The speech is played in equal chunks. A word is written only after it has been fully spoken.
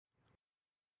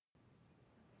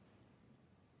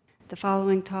The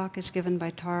following talk is given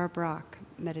by Tara Brach,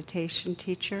 meditation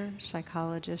teacher,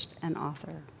 psychologist, and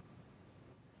author.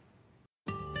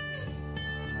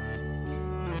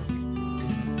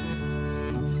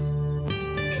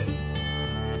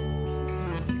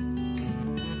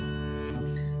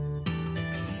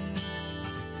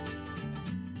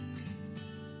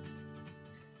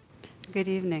 Good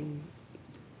evening.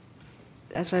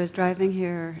 As I was driving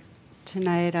here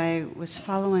tonight, I was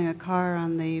following a car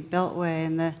on the Beltway,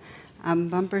 and the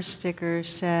bumper sticker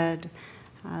said,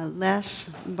 less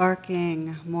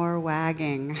barking, more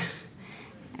wagging.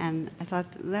 And I thought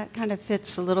that kind of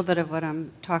fits a little bit of what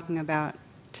I'm talking about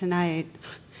tonight.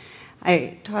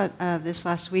 I taught this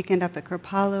last weekend up at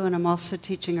Kripalu, and I'm also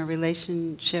teaching a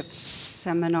relationships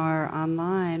seminar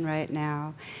online right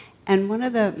now. And one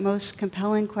of the most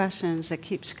compelling questions that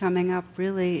keeps coming up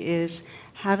really is,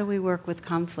 how do we work with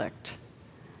conflict?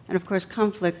 And of course,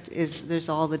 conflict is, there's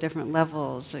all the different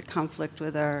levels, conflict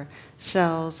with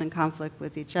ourselves and conflict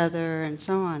with each other and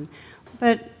so on.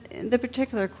 But the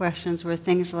particular questions were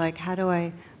things like, how do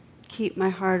I keep my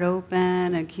heart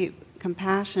open and keep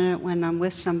compassionate when I'm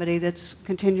with somebody that's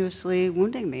continuously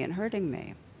wounding me and hurting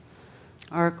me?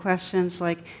 Or questions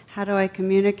like, how do I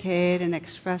communicate and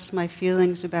express my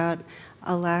feelings about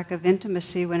a lack of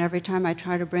intimacy when every time I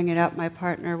try to bring it up, my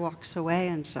partner walks away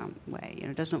in some way,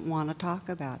 doesn't want to talk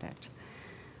about it.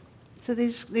 So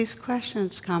these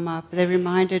questions come up. They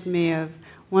reminded me of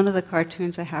one of the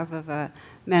cartoons I have of a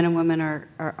man and woman are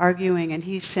arguing, and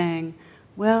he's saying,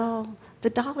 well,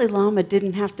 the Dalai Lama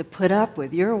didn't have to put up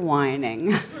with your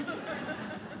whining.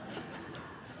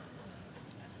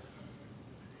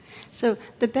 So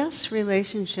the best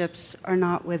relationships are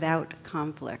not without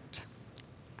conflict.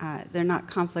 They're not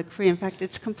conflict-free. In fact,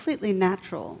 it's completely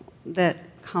natural that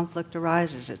conflict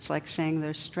arises. It's like saying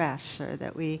there's stress or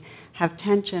that we have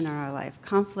tension in our life.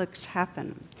 Conflicts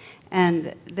happen.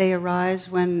 And they arise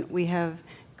when we have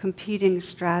competing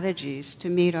strategies to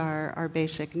meet our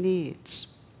basic needs.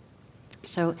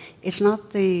 So it's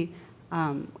not the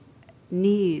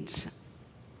needs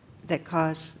that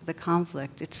cause the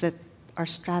conflict. It's that our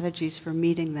strategies for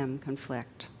meeting them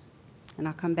conflict. And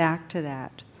I'll come back to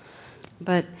that.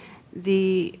 But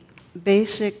the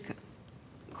basic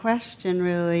question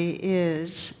really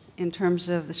is, in terms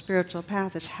of the spiritual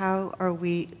path, is how are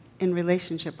we in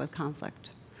relationship with conflict?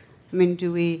 I mean,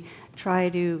 do we try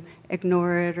to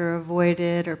ignore it or avoid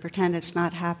it or pretend it's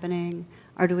not happening?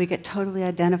 Or do we get totally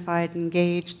identified,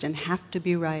 engaged, and have to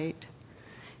be right?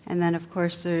 And then, of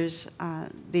course, there's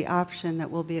the option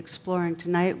that we'll be exploring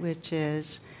tonight, which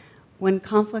is, when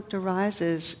conflict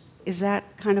arises, is that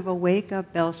kind of a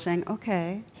wake-up bell saying,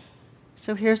 okay,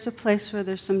 so here's a place where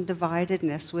there's some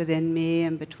dividedness within me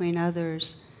and between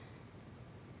others.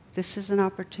 This is an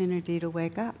opportunity to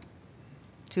wake up,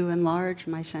 to enlarge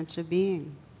my sense of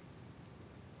being.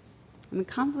 I mean,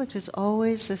 conflict is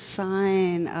always a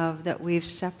sign of that we've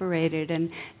separated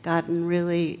and gotten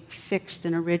really fixed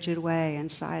in a rigid way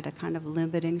inside a kind of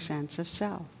limiting sense of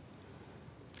self.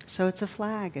 So it's a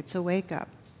flag, it's a wake-up.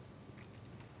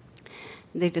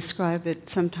 They describe it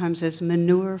sometimes as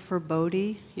manure for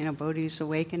Bodhi, Bodhi's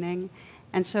awakening.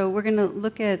 And so we're going to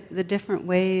look at the different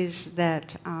ways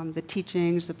that the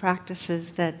teachings, the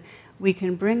practices that we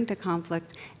can bring to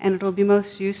conflict, and it'll be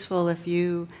most useful if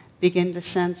you begin to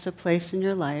sense a place in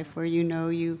your life where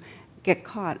you get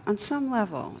caught on some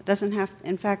level. It doesn't have,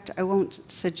 in fact, I won't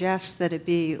suggest that it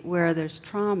be where there's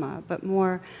trauma, but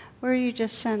more where you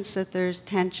just sense that there's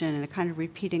tension and a kind of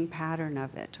repeating pattern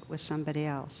of it with somebody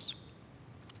else.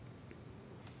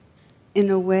 In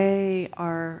a way,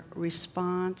 our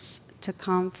response to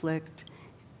conflict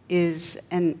is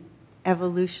an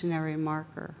evolutionary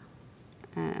marker.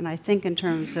 And I think in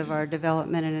terms of our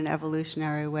development in an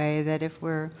evolutionary way, that if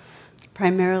we're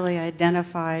primarily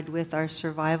identified with our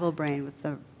survival brain, with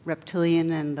the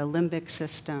reptilian and the limbic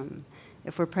system,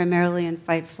 if we're primarily in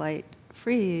fight, flight,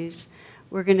 freeze,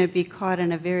 we're going to be caught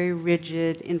in a very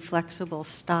rigid, inflexible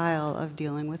style of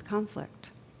dealing with conflict.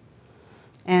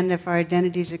 And if our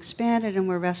identity is expanded and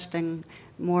we're resting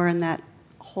more in that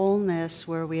wholeness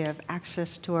where we have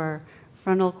access to our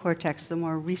frontal cortex, the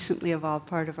more recently evolved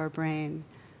part of our brain,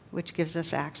 which gives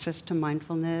us access to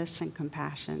mindfulness and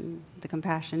compassion, the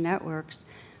compassion networks,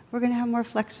 we're going to have more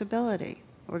flexibility.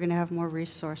 We're going to have more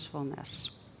resourcefulness.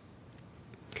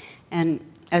 And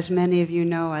as many of you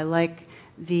know, I like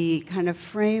the kind of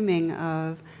framing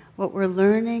of what we're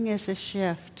learning is a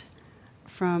shift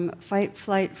from fight,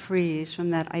 flight, freeze,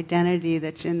 from that identity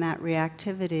that's in that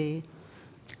reactivity,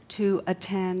 to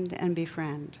attend and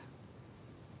befriend.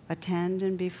 Attend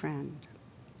and befriend.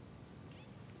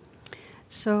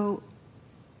 So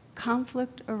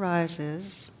conflict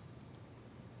arises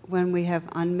when we have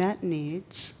unmet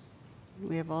needs,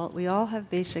 we all have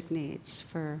basic needs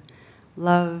for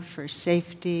love, for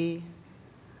safety.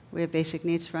 We have basic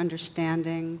needs for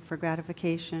understanding, for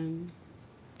gratification.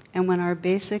 And when our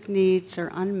basic needs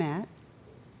are unmet,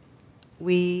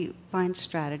 we find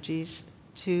strategies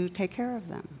to take care of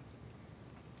them.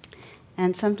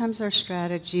 And sometimes our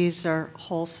strategies are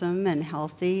wholesome and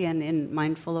healthy and in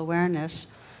mindful awareness,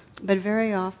 but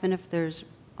very often if there's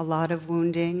a lot of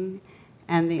wounding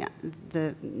and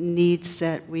the needs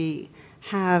that we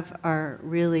have are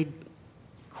really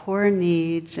core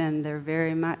needs and they're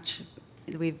very much,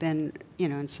 we've been,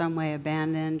 in some way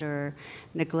abandoned or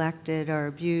neglected or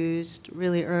abused,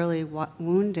 really early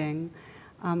wounding,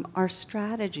 our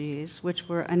strategies, which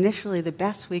were initially the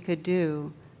best we could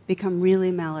do, become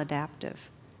really maladaptive.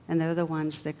 And they're the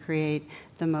ones that create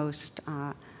the most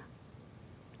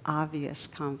obvious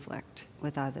conflict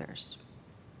with others.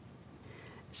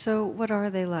 So what are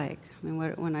they like? I mean,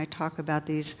 when I talk about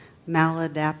these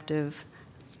maladaptive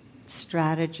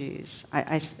strategies,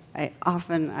 I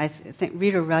think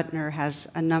Rita Rudner has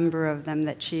a number of them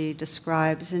that she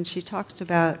describes, and she talks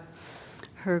about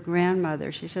her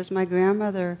grandmother. She says, my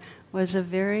grandmother was a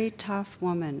very tough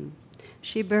woman.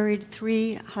 She buried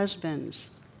 3 husbands.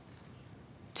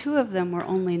 2 of them were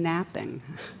only napping.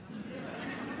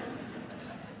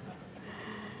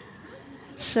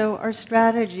 So our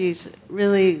strategies,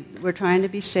 really, we're trying to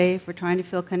be safe, we're trying to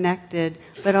feel connected,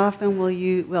 but often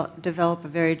we'll develop a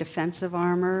very defensive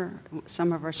armor.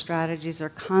 Some of our strategies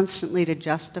are constantly to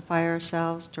justify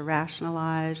ourselves, to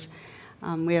rationalize.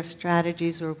 We have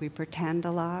strategies where we pretend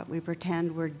a lot. We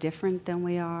pretend we're different than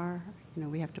we are.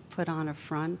 We have to put on a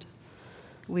front.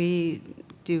 We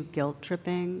do guilt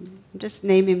tripping. Just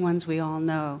naming ones we all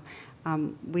know.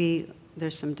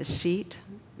 There's some deceit.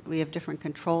 We have different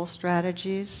control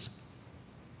strategies.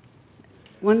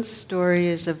 One story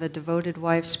is of a devoted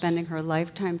wife spending her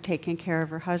lifetime taking care of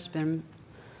her husband.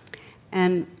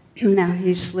 And now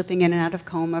he's slipping in and out of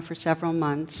coma for several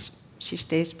months. She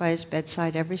stays by his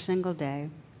bedside every single day.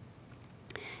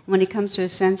 When he comes to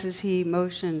his senses, he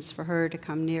motions for her to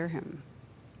come near him.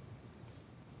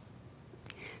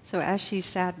 So as she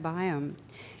sat by him,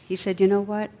 he said, you know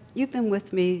what? You've been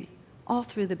with me all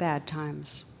through the bad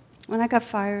times. When I got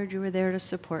fired, you were there to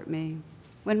support me.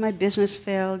 When my business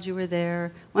failed, you were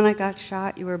there. When I got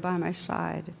shot, you were by my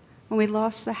side. When we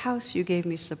lost the house, you gave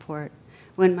me support.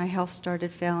 When my health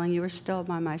started failing, you were still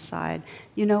by my side.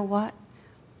 You know what?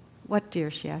 What,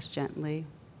 dear? She asked gently.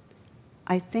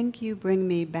 I think you bring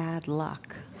me bad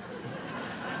luck.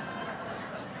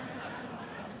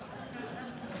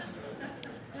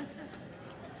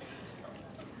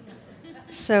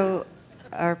 So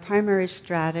our primary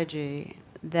strategy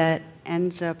that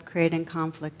ends up creating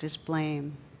conflict is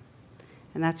blame.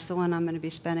 And that's the one I'm going to be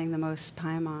spending the most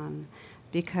time on,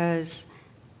 because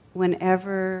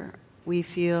whenever we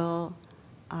feel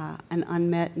an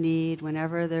unmet need,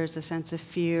 whenever there's a sense of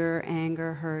fear,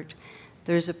 anger, hurt,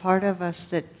 there's a part of us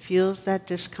that feels that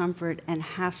discomfort and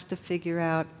has to figure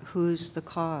out who's the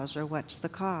cause or what's the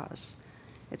cause.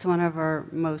 It's one of our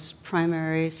most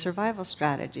primary survival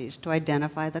strategies, to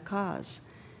identify the cause.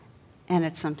 And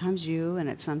it's sometimes you, and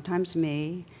it's sometimes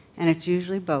me, and it's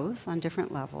usually both on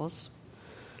different levels.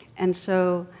 And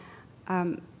so,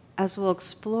 as we'll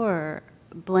explore,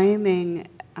 blaming,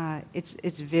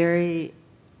 it's very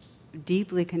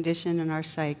deeply conditioned in our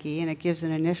psyche, and it gives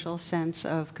an initial sense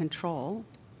of control.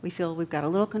 We feel we've got a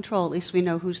little control, at least we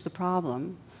know who's the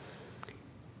problem.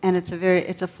 And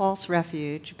it's a false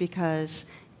refuge, because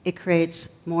it creates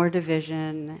more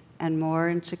division and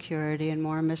more insecurity and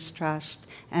more mistrust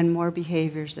and more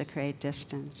behaviors that create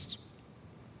distance.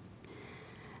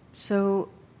 So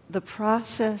the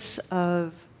process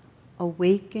of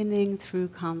awakening through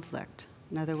conflict,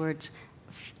 in other words,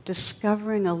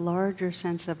 discovering a larger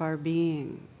sense of our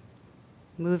being,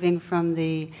 moving from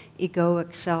the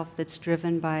egoic self that's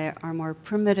driven by our more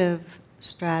primitive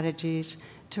strategies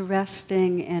to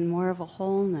resting in more of a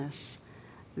wholeness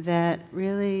that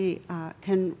really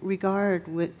can regard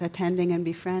with attending and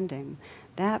befriending.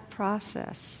 That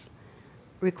process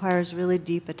requires really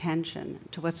deep attention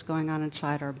to what's going on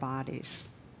inside our bodies.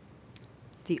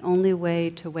 The only way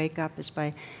to wake up is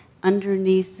by,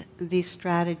 underneath these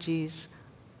strategies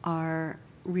are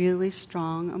really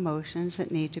strong emotions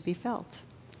that need to be felt.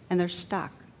 And they're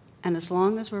stuck. And as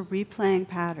long as we're replaying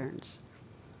patterns,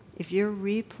 if you're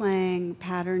replaying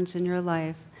patterns in your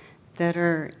life that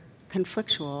are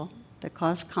conflictual, that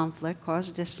cause conflict,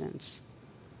 cause distance,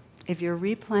 if you're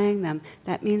replaying them,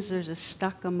 that means there's a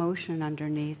stuck emotion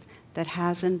underneath that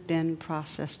hasn't been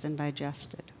processed and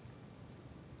digested.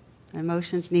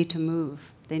 Emotions need to move.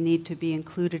 They need to be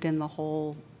included in the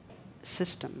whole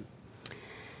system.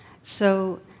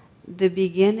 So the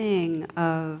beginning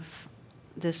of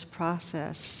this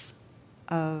process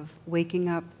of waking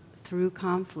up through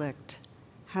conflict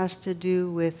has to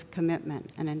do with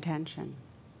commitment and intention.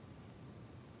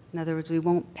 In other words, we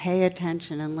won't pay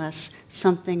attention unless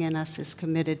something in us is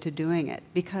committed to doing it,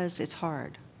 because it's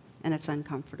hard and it's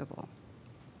uncomfortable.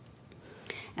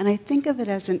 And I think of it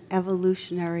as an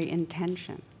evolutionary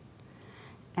intention.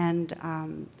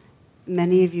 And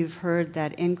many of you have heard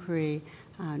that inquiry,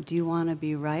 do you want to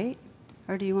be right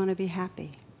or do you want to be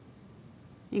happy?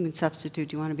 You can substitute,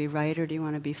 do you want to be right or do you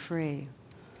want to be free?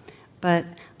 But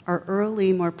our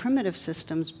early, more primitive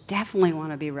systems definitely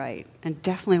want to be right and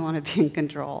definitely want to be in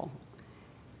control.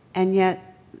 And yet,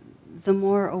 the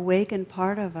more awakened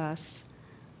part of us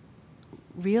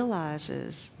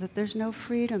realizes that there's no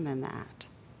freedom in that.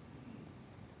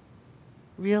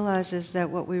 Realizes that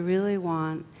what we really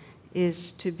want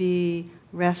is to be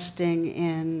resting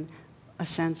in a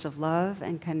sense of love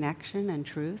and connection and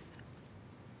truth.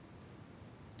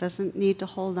 Doesn't need to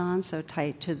hold on so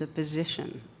tight to the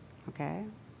position, okay?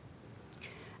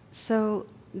 So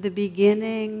the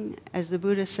beginning, as the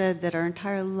Buddha said, that our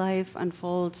entire life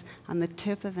unfolds on the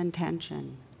tip of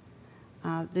intention.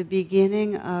 The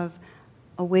beginning of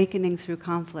awakening through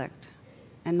conflict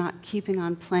and not keeping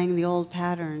on playing the old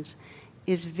patterns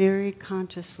is very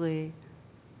consciously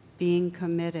being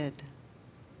committed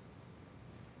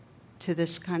to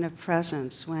this kind of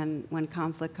presence when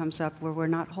conflict comes up, where we're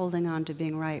not holding on to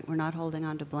being right, we're not holding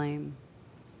on to blame.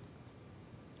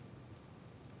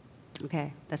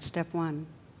 Okay, that's step one,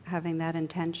 having that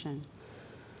intention.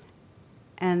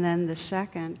 And then the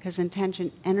second, because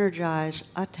intention energizes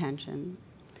attention,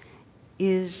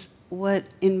 is what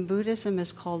in Buddhism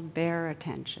is called bare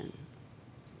attention.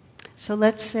 So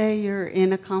let's say you're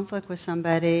in a conflict with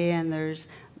somebody and there's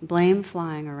blame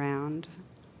flying around,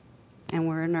 and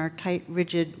we're in our tight,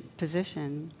 rigid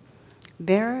position.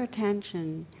 Bare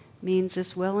attention means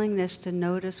this willingness to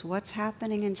notice what's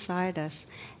happening inside us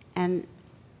and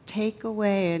take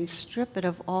away and strip it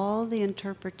of all the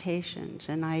interpretations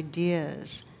and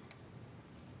ideas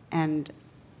and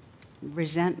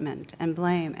resentment and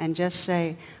blame, and just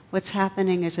say what's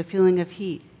happening is a feeling of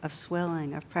heat, of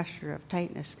swelling, of pressure, of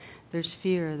tightness. There's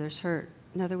fear, there's hurt.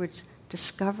 In other words,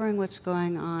 discovering what's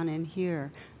going on in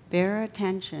here. Bare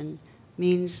attention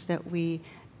means that we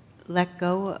let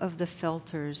go of the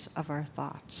filters of our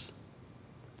thoughts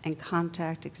and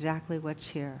contact exactly what's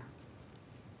here.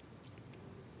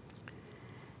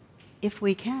 If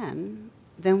we can,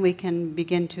 then we can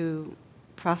begin to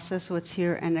process what's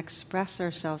here and express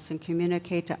ourselves and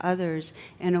communicate to others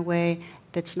in a way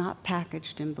that's not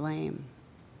packaged in blame.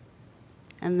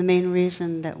 And the main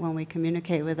reason that when we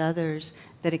communicate with others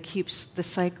that it keeps the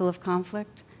cycle of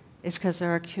conflict is because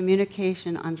our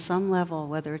communication on some level,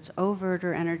 whether it's overt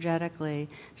or energetically,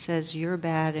 says you're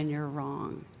bad and you're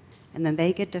wrong. And then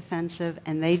they get defensive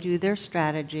and they do their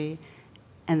strategy,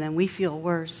 and then we feel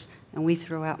worse and we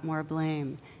throw out more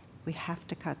blame. We have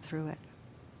to cut through it.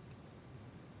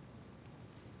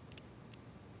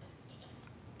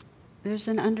 There's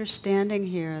an understanding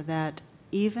here that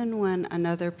even when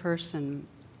another person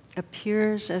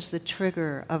appears as the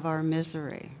trigger of our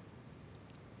misery,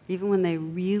 even when they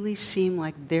really seem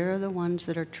like they're the ones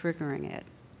that are triggering it,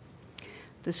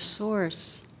 the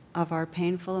source of our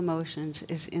painful emotions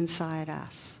is inside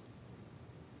us.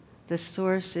 The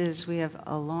source is, we have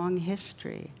a long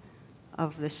history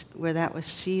of this, where that was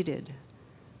seeded,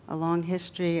 a long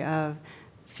history of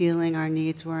feeling our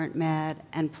needs weren't met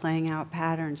and playing out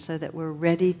patterns so that we're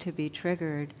ready to be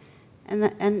triggered.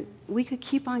 And we could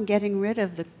keep on getting rid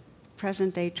of the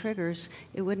present day triggers.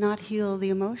 It would not heal the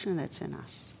emotion that's in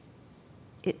us.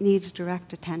 It needs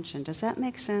direct attention. Does that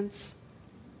make sense?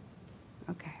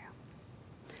 Okay.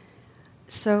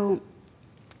 So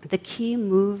the key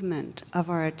movement of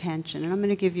our attention, and I'm going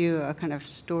to give you a kind of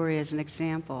story as an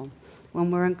example, when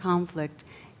we're in conflict,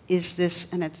 is this,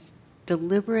 and it's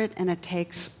deliberate and it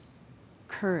takes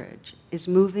courage, is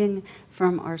moving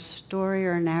from our story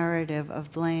or narrative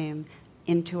of blame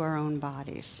into our own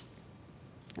bodies.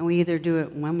 And we either do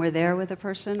it when we're there with a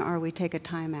person or we take a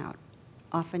time out.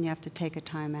 Often you have to take a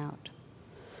time out.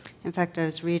 In fact, I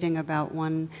was reading about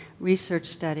one research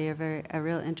study, a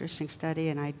real interesting study,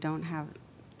 and I don't have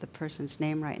the person's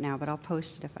name right now, but I'll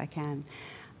post it if I can,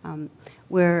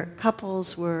 where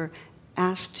couples were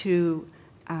asked to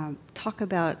talk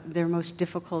about their most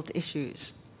difficult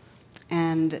issues.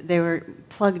 And they were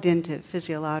plugged into,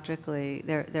 physiologically,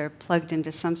 they're plugged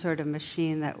into some sort of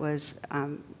machine that was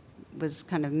was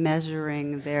kind of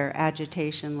measuring their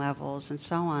agitation levels and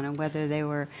so on, and whether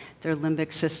their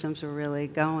limbic systems were really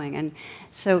going. And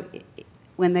so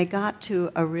when they got to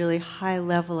a really high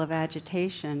level of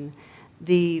agitation,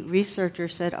 the researcher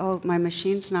said, "Oh, my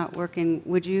machine's not working.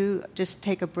 Would you just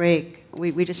take a break?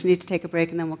 We just need to take a break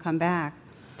and then we'll come back."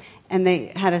 And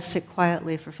they had us sit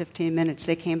quietly for 15 minutes.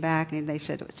 They came back and they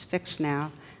said, "It's fixed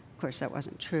now." Of course, that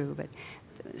wasn't true, but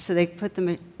so they put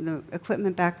the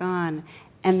equipment back on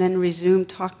and then resumed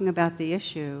talking about the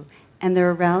issue. And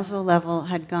their arousal level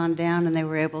had gone down and they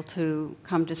were able to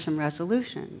come to some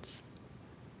resolutions.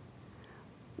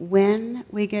 When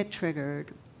we get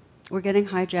triggered, we're getting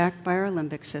hijacked by our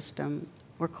limbic system.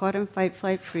 We're caught in fight,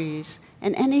 flight, freeze.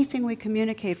 And anything we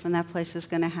communicate from that place is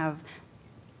going to have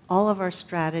all of our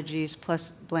strategies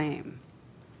plus blame.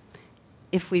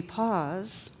 If we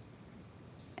pause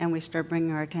and we start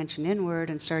bringing our attention inward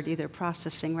and start either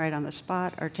processing right on the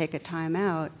spot or take a time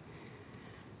out,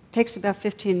 it takes about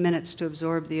 15 minutes to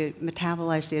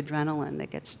metabolize the adrenaline that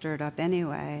gets stirred up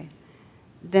anyway.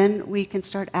 Then we can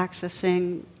start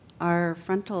accessing our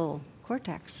frontal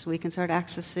cortex. We can start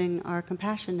accessing our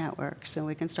compassion networks, and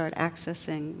we can start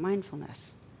accessing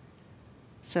mindfulness.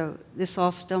 So this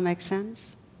all still makes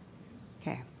sense?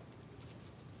 Okay.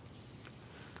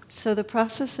 So the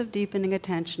process of deepening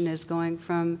attention is going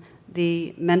from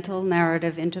the mental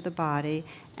narrative into the body,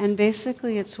 and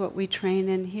basically it's what we train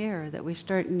in here, that we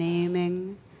start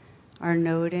naming or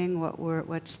noting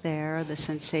what's there, the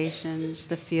sensations,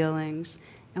 the feelings,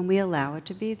 and we allow it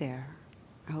to be there.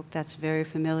 I hope that's very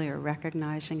familiar,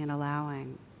 recognizing and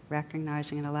allowing,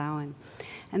 recognizing and allowing.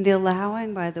 And the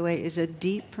allowing, by the way, is a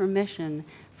deep permission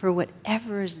for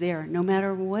whatever is there, no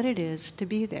matter what it is, to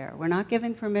be there. We're not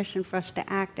giving permission for us to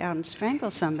act out and strangle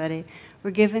somebody.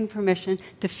 We're giving permission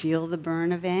to feel the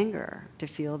burn of anger, to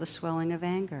feel the swelling of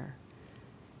anger.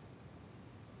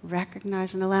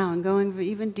 Recognize and allow, and going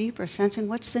even deeper, sensing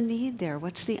what's the need there,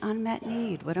 what's the unmet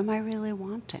need, what am I really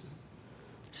wanting?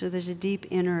 So there's a deep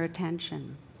inner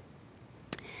attention.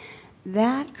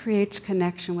 That creates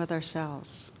connection with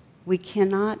ourselves. We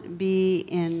cannot be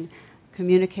in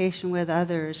communication with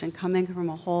others and coming from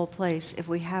a whole place if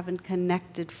we haven't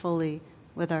connected fully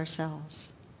with ourselves.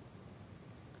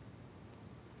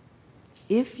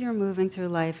 If you're moving through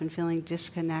life and feeling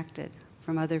disconnected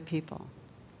from other people,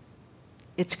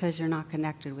 it's because you're not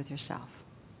connected with yourself.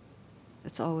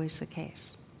 It's always the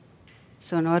case.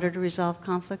 So in order to resolve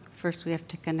conflict, first we have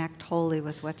to connect wholly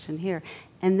with what's in here.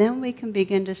 And then we can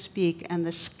begin to speak, and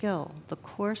the skill, the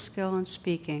core skill in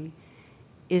speaking,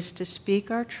 is to speak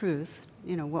our truth,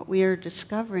 what we are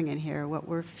discovering in here, what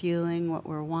we're feeling, what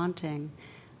we're wanting,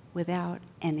 without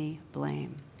any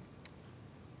blame.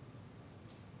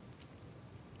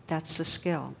 That's the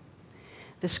skill.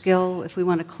 The skill, if we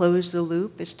want to close the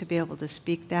loop, is to be able to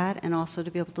speak that and also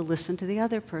to be able to listen to the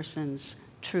other person's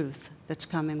truth that's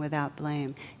coming without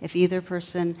blame. If either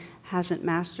person hasn't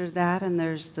mastered that and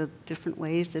there's the different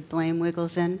ways that blame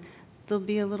wiggles in, there'll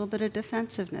be a little bit of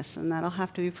defensiveness, and that'll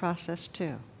have to be processed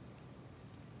too.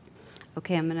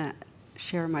 Okay, I'm going to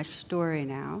share my story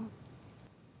now.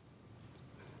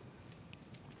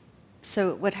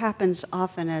 So what happens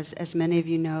often, as many of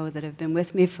you know that have been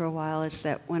with me for a while, is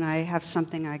that when I have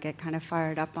something I get kind of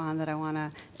fired up on that I want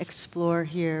to explore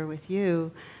here with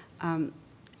you,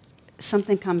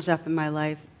 something comes up in my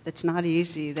life that's not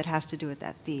easy that has to do with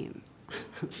that theme.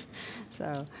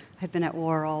 So I've been at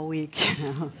war all week.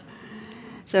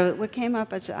 So what came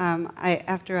up is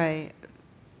after I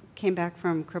came back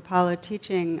from Kripalu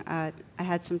teaching, I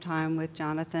had some time with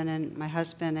Jonathan and my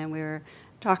husband, and we were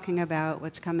talking about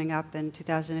what's coming up in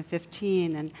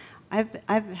 2015. And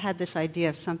I've had this idea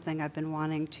of something I've been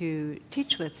wanting to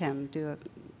teach with him, do a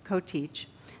co-teach.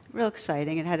 Real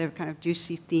exciting. It had a kind of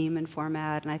juicy theme and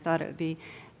format, and I thought it would be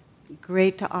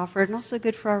great to offer it, and also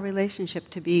good for our relationship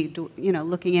to be,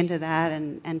 looking into that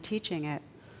and teaching it.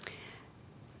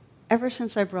 Ever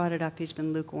since I brought it up, he's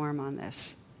been lukewarm on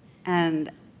this. And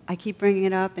I keep bringing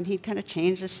it up, and he'd kind of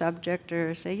change the subject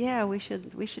or say, yeah, we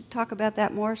should talk about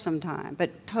that more sometime,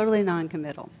 but totally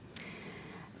non-committal.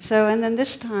 So, and then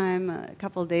this time, a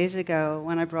couple of days ago,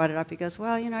 when I brought it up, he goes,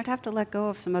 well, I'd have to let go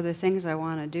of some other things I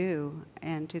want to do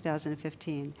in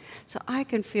 2015. So I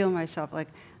can feel myself, like,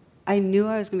 I knew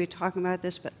I was going to be talking about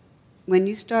this, but when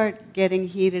you start getting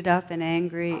heated up and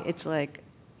angry, it's like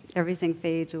everything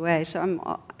fades away. So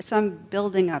I'm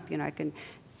building up, I can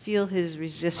feel his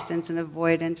resistance and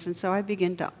avoidance, and so I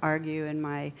begin to argue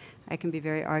I can be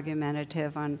very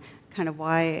argumentative on kind of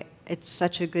why it's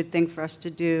such a good thing for us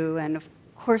to do, and of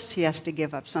course he has to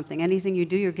give up something. Anything you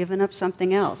do, you're giving up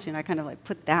something else. I kind of like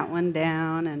put that one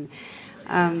down,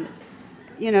 and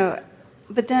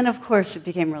But then, of course, it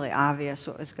became really obvious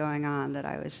what was going on, that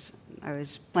I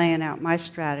was playing out my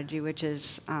strategy, which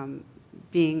is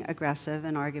being aggressive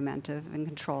and argumentative and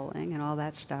controlling and all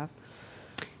that stuff.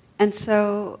 And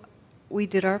so we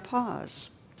did our pause.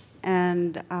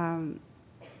 And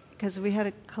because we had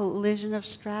a collision of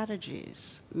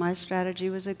strategies. My strategy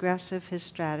was aggressive, his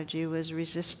strategy was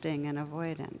resisting and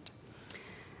avoidant.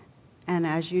 And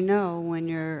as you know, when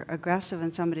you're aggressive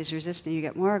and somebody's resisting, you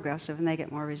get more aggressive and they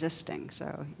get more resisting.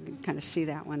 So you can kind of see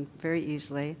that one very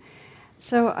easily.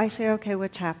 So I say, okay,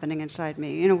 what's happening inside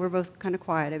me? You know, we're both kind of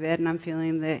quiet a bit, and I'm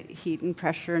feeling the heat and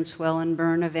pressure and swell and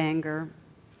burn of anger,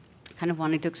 kind of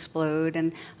wanting to explode,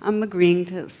 and I'm agreeing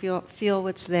to feel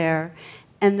what's there.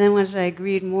 And then as I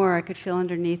agreed more, I could feel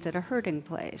underneath it a hurting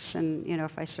place. And you know,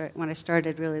 when I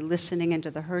started really listening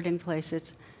into the hurting place,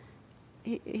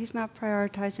 he's not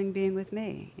prioritizing being with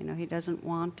me. You know, he doesn't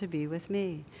want to be with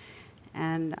me.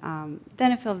 And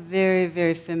then it felt very,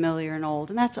 very familiar and old.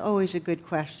 And that's always a good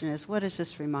question, is what does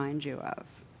this remind you of?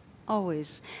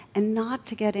 Always. And not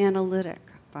to get analytic,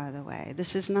 by the way.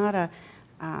 This is not a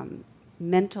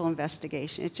mental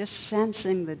investigation. It's just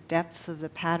sensing the depth of the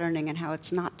patterning and how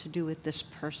it's not to do with this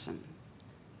person.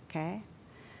 Okay?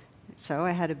 So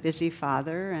I had a busy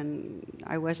father, and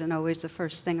I wasn't always the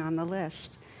first thing on the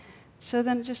list. So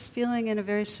then just feeling in a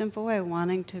very simple way,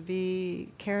 wanting to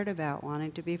be cared about,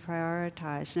 wanting to be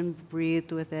prioritized, and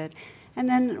breathed with it. And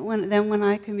then when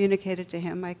I communicated to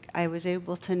him, I was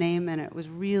able to name, and it was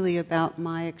really about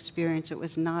my experience. It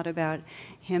was not about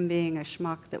him being a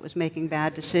schmuck that was making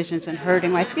bad decisions and hurting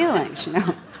my feelings, you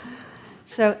know.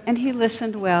 So, and he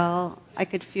listened well. I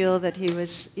could feel that he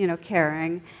was, you know,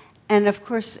 caring. And of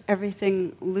course,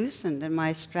 everything loosened, and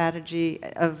my strategy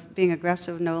of being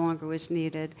aggressive no longer was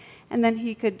needed. And then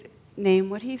he could name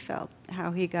what he felt,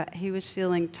 how he was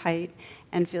feeling tight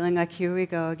and feeling like, here we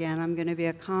go again, I'm going to be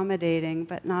accommodating,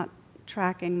 but not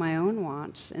tracking my own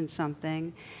wants in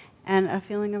something, and a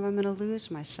feeling of I'm going to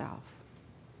lose myself.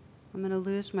 I'm going to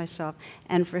lose myself.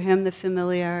 And for him, the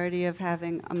familiarity of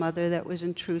having a mother that was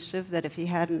intrusive, that if he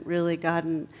hadn't really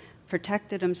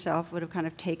protected himself, would have kind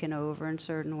of taken over in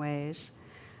certain ways.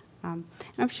 And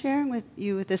I'm sharing with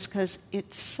you this because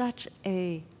it's such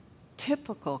a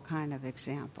typical kind of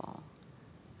example.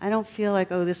 I don't feel like,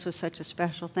 oh, this was such a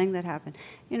special thing that happened.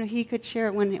 You know, he could share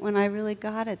it when I really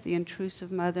got it, the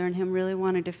intrusive mother, and him really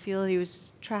wanting to feel he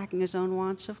was tracking his own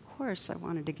wants. Of course, I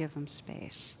wanted to give him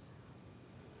space.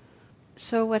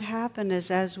 So what happened is,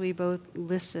 as we both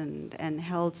listened and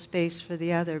held space for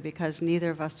the other, because neither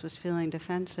of us was feeling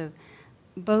defensive,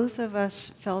 both of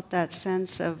us felt that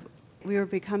sense of we were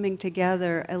becoming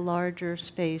together a larger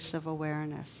space of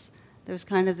awareness. There was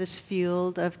kind of this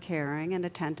field of caring and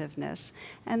attentiveness.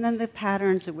 And then the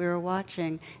patterns that we were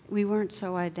watching, we weren't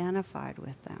so identified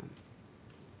with them.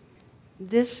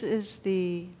 This is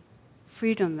the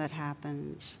freedom that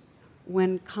happens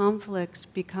when conflicts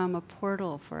become a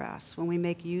portal for us, when we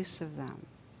make use of them.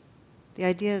 The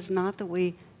idea is not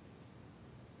that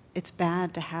it's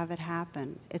bad to have it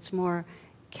happen. It's more,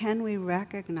 can we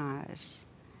recognize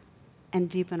and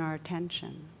deepen our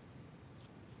attention?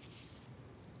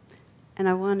 And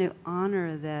I want to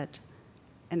honor that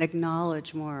and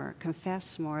acknowledge more,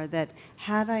 confess more, that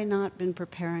had I not been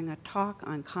preparing a talk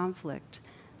on conflict,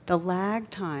 the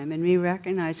lag time in me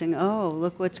recognizing, oh,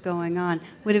 look what's going on,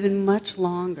 would have been much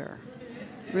longer.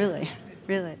 Really,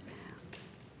 really.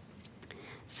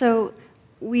 So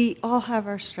we all have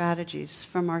our strategies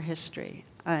from our history.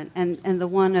 And the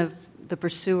one of the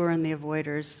pursuer and the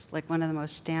avoider is like one of the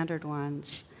most standard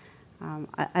ones.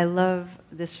 I love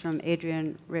this from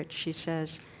Adrienne Rich. She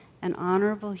says, an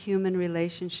honorable human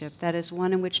relationship, that is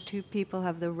one in which two people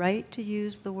have the right to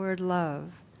use the word love,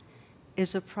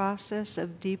 is a process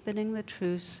of deepening the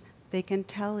truths they can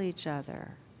tell each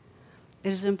other.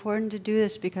 It is important to do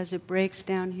this because it breaks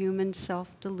down human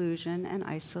self-delusion and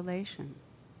isolation.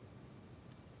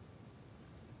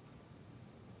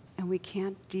 And we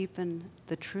can't deepen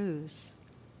the truths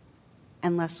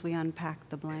unless we unpack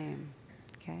the blame.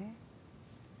 Okay?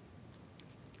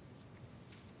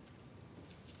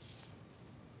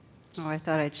 Oh, I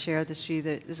thought I'd share this with you.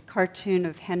 There's a cartoon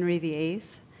of Henry VIII,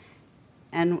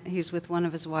 and he's with one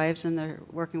of his wives, and they're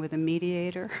working with a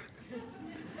mediator.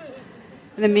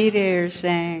 And the mediator's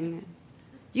saying,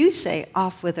 you say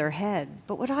off with her head,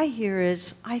 but what I hear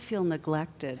is, I feel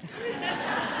neglected.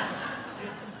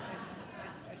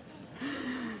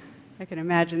 I can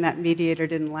imagine that mediator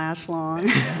didn't last long.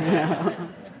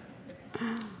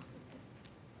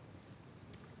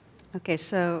 Okay,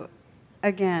 so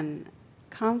again,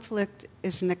 conflict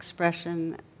is an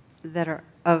expression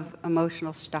of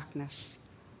emotional stuckness,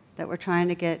 that we're trying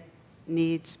to get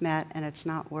needs met and it's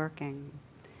not working.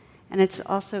 And it's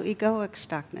also egoic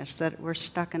stuckness, that we're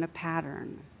stuck in a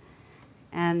pattern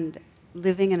and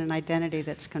living in an identity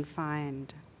that's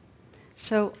confined.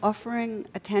 So offering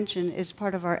attention is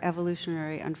part of our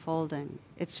evolutionary unfolding.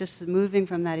 It's just moving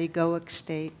from that egoic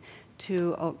state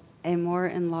to a more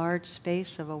enlarged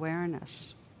space of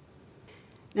awareness.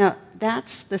 Now,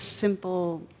 that's the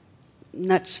simple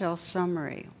nutshell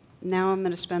summary. Now I'm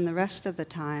going to spend the rest of the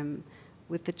time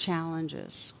with the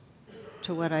challenges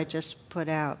to what I just put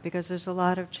out, because there's a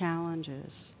lot of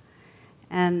challenges.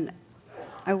 And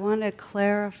I want to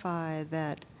clarify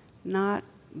that not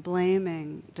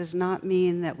blaming does not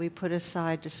mean that we put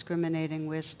aside discriminating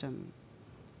wisdom.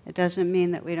 It doesn't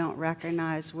mean that we don't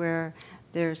recognize where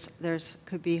there's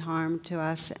could be harm to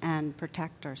us and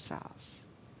protect ourselves.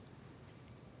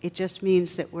 It just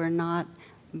means that we're not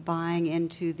buying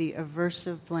into the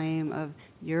aversive blame of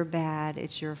you're bad,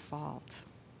 it's your fault.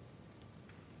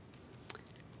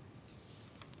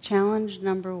 Challenge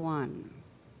number 1,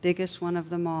 biggest one of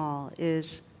them all,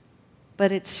 is,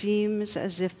 but it seems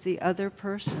as if the other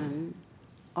person,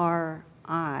 or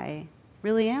I,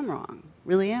 really am wrong,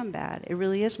 really am bad, it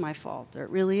really is my fault, or it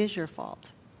really is your fault.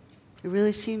 It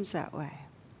really seems that way.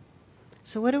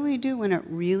 So what do we do when it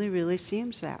really, really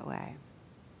seems that way?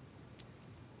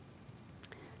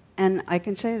 And I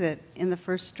can say that in the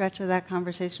first stretch of that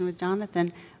conversation with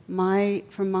Jonathan,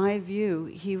 from my view,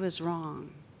 he was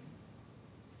wrong.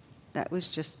 That was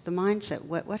just the mindset.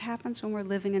 What happens when we're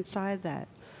living inside that?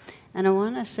 And I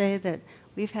want to say that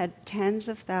we've had tens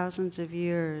of thousands of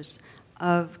years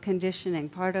of conditioning,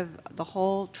 part of the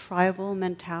whole tribal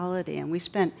mentality, and we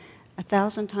spent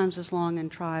 1,000 times as long in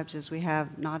tribes as we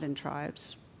have not in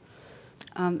tribes.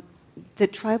 The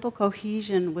tribal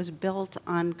cohesion was built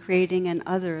on creating an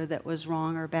other that was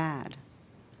wrong or bad.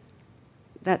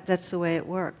 That's the way it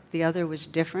worked. The other was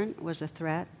different, was a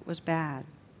threat, was bad.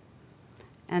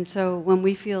 And so when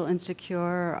we feel insecure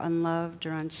or unloved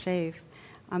or unsafe,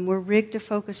 we're rigged to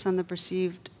focus on the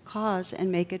perceived cause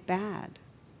and make it bad.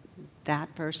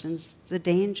 That person's the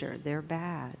danger, they're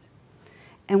bad.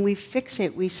 And we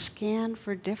fixate, we scan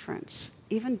for difference,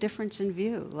 even difference in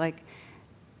view. Like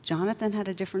Jonathan had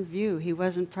a different view. He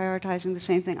wasn't prioritizing the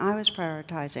same thing I was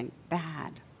prioritizing.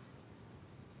 Bad.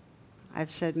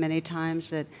 I've said many times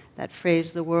that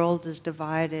phrase, the world is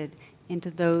divided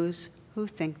into those who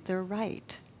think they're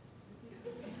right.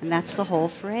 And that's the whole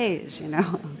phrase, you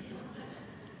know.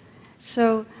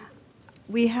 So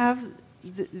we have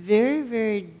very,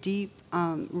 very deep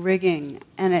rigging,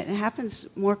 and it happens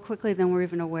more quickly than we're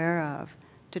even aware of,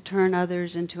 to turn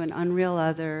others into an unreal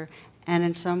other and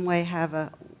in some way have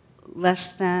a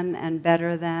less than and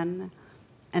better than,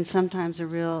 and sometimes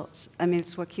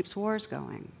it's what keeps wars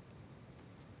going.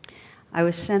 I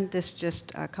was sent this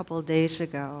just a couple of days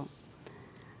ago.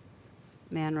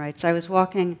 Man writes, I was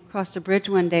walking across the bridge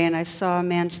one day and I saw a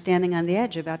man standing on the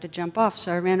edge about to jump off,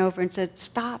 so I ran over and said,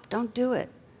 stop, don't do it.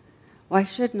 Why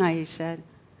shouldn't I, he said.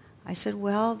 I said,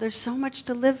 well, there's so much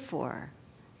to live for.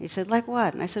 He said, like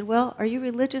what? And I said, well, are you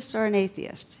religious or an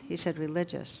atheist? He said,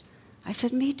 religious. I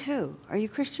said, me too. Are you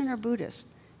Christian or Buddhist?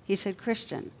 He said,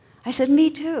 Christian. I said,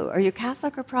 me too. Are you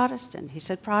Catholic or Protestant? He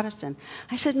said, Protestant.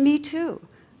 I said, me too.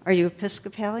 Are you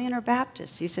Episcopalian or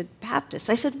Baptist? He said, Baptist.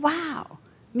 I said, wow,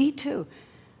 me too.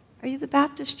 Are you the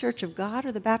Baptist Church of God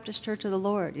or the Baptist Church of the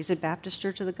Lord? He said, Baptist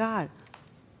Church of the God.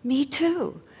 Me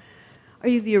too. Are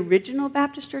you the original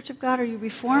Baptist Church of God or are you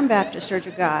Reformed Baptist Church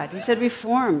of God? He said,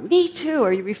 Reformed. Me too.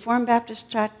 Are you Reformed Baptist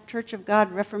Church of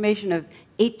God Reformation of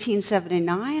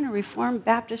 1879 or Reformed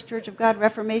Baptist Church of God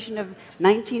Reformation of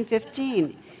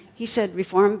 1915? He said,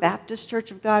 Reformed Baptist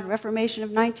Church of God Reformation of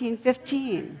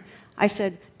 1915. I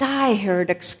said, die,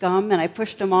 heretic scum, and I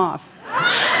pushed him off.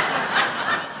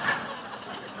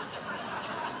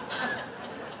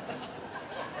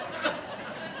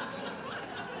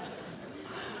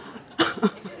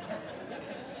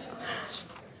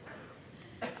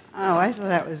 Oh, I thought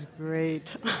that was great.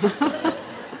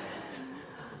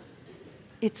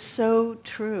 It's so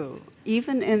true.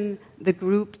 Even in the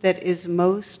group that is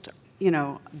most,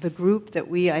 the group that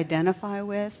we identify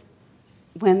with,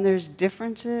 when there's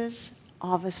differences,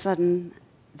 all of a sudden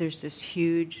there's this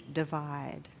huge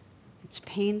divide. It's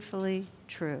painfully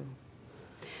true.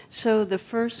 So the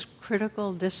first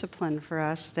critical discipline for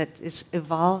us that is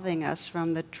evolving us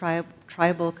from the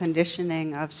tribal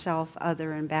conditioning of self,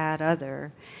 other, and bad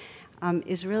other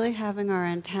is really having our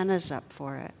antennas up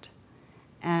for it.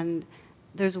 And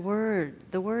the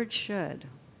word should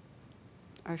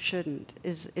or shouldn't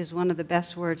is one of the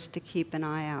best words to keep an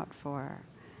eye out for.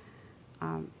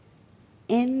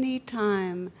 Any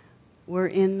time we're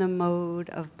in the mode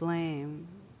of blame,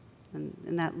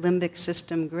 in that limbic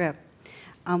system grip,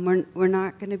 we're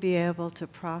not going to be able to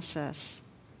process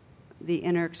the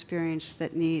inner experience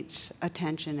that needs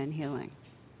attention and healing.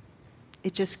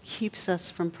 It just keeps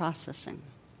us from processing.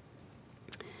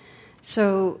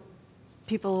 So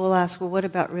people will ask, well, what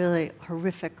about really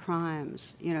horrific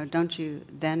crimes? Don't you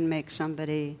then make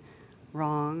somebody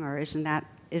wrong, or isn't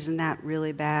that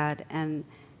really bad? And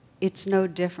it's no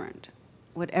different.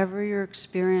 Whatever you're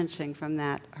experiencing from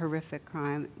that horrific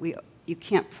crime, you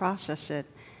can't process it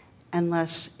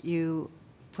unless you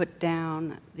put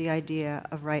down the idea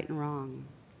of right and wrong.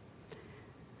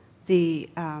 The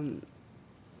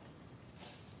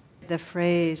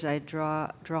phrase I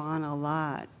draw on a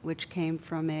lot, which came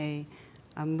from a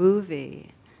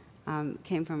movie,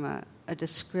 came from a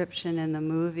description in the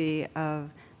movie of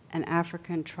an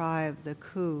African tribe, the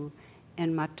Ku,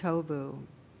 in Matobu.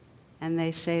 And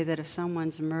they say that if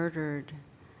someone's murdered,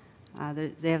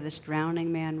 they have this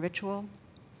drowning man ritual.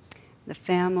 The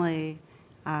family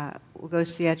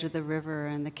goes to the edge of the river,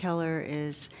 and the killer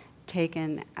is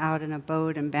taken out in a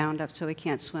boat and bound up so he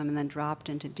can't swim, and then dropped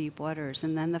into deep waters.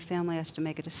 And then the family has to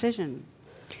make a decision.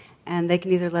 And they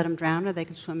can either let him drown or they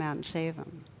can swim out and save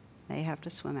him. They have to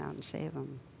swim out and save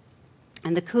him.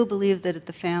 And the Ku believe that if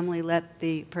the family let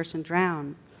the person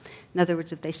drown, in other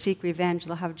words, if they seek revenge,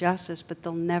 they'll have justice, but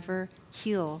they'll never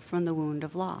heal from the wound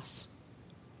of loss.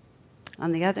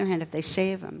 On the other hand, if they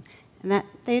save him, and that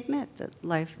they admit that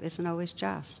life isn't always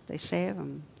just, they save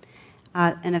him.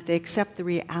 And if they accept the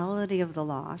reality of the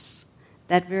loss,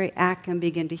 that very act can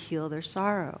begin to heal their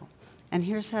sorrow. And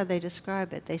here's how they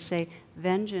describe it. They say,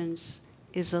 vengeance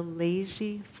is a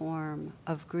lazy form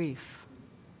of grief.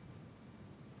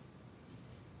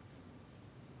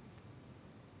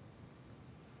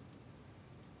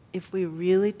 If we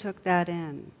really took that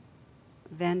in,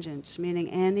 vengeance, meaning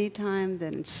any time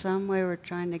that in some way we're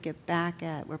trying to get back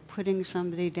at, we're putting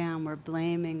somebody down, we're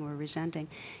blaming, we're resenting,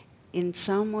 in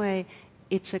some way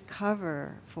it's a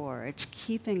cover for, it's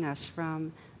keeping us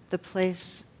from the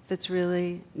place that's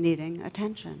really needing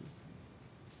attention.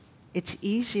 It's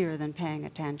easier than paying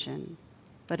attention,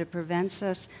 but it prevents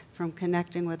us from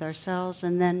connecting with ourselves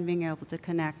and then being able to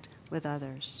connect with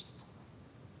others.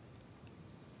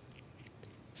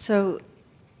 So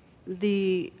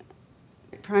the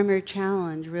primary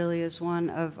challenge really is one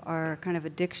of our kind of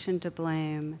addiction to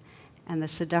blame and the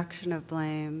seduction of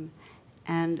blame.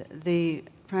 And the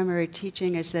primary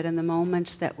teaching is that in the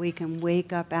moments that we can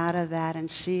wake up out of that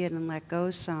and see it and let go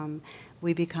some,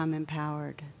 we become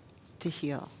empowered to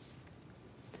heal.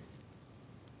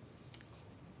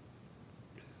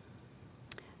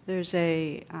 There's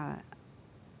a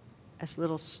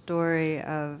little story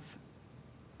of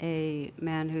a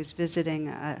man who's visiting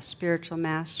a spiritual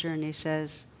master, and he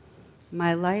says,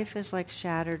 "My life is like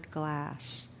shattered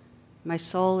glass. My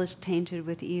soul is tainted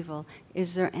with evil.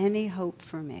 Is there any hope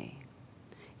for me?"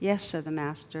 "Yes," said the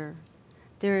master.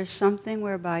 "There is something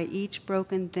whereby each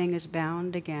broken thing is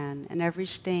bound again and every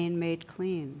stain made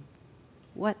clean."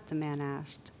 "What?" the man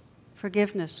asked.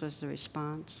 "Forgiveness," was the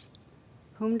response.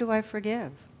 "Whom do I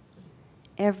forgive?"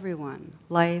 "Everyone.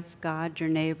 Life, God, your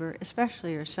neighbor,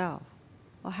 especially yourself."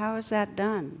 "Well, how is that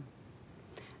done?"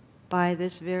 "By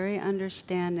this very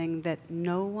understanding that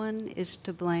no one is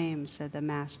to blame," said the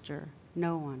master.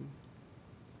 No one.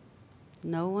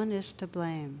 No one is to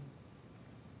blame.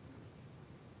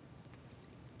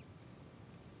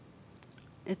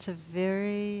 It's a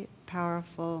very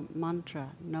powerful mantra.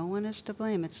 No one is to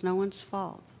blame. It's no one's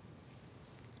fault.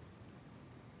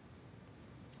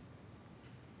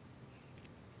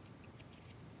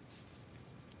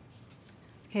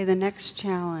 Okay, the next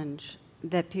challenge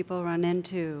that people run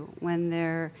into when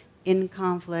they're in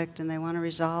conflict and they want to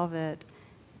resolve it,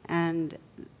 and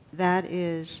that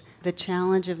is the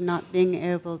challenge of not being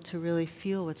able to really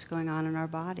feel what's going on in our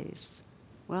bodies.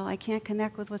 Well, I can't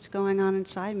connect with what's going on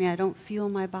inside me. I don't feel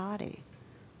my body.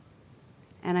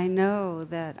 And I know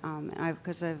that,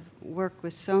 because I've worked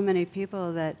with so many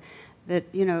people that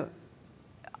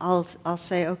I'll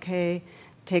say, okay,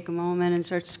 take a moment and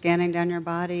start scanning down your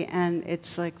body, and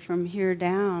it's like from here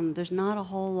down, there's not a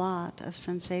whole lot of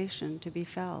sensation to be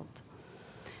felt.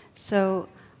 So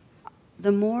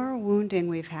the more wounding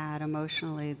we've had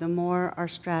emotionally, the more our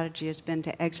strategy has been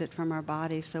to exit from our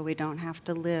body so we don't have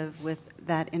to live with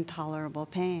that intolerable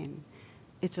pain.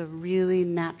 It's a really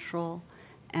natural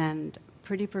and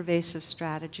pretty pervasive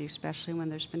strategy, especially when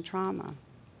there's been trauma.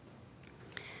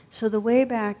 So the way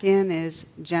back in is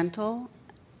gentle.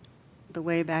 The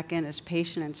way back in is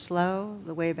patient and slow.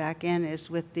 The way back in is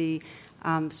with the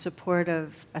support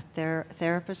of a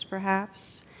therapist,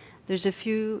 perhaps. There's a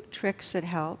few tricks that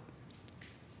help.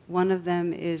 One of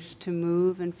them is to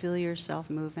move and feel yourself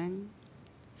moving.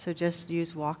 So just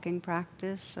use walking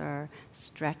practice or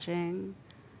stretching,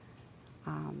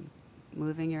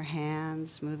 moving your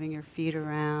hands, moving your feet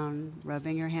around,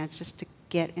 rubbing your hands, just to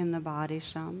get in the body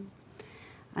some.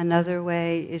 Another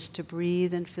way is to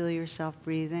breathe and feel yourself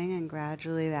breathing, and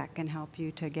gradually that can help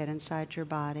you to get inside your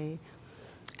body.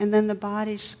 And then the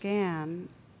body scan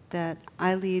that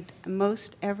I lead,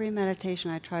 most every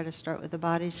meditation I try to start with the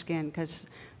body scan because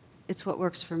it's what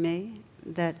works for me,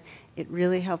 that it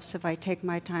really helps if I take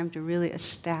my time to really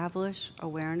establish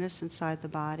awareness inside the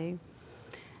body.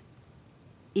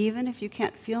 Even if you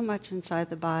can't feel much inside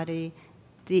the body,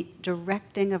 the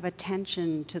directing of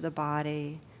attention to the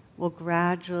body will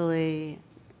gradually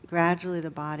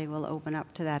the body will open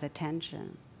up to that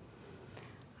attention.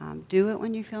 Do it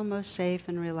when you feel most safe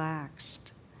and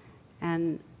relaxed.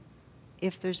 And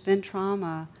if there's been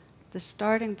trauma, the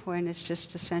starting point is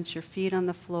just to sense your feet on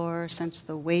the floor, sense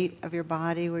the weight of your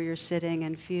body where you're sitting,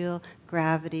 and feel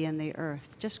gravity in the earth.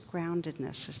 Just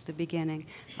groundedness is the beginning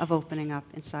of opening up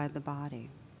inside the body.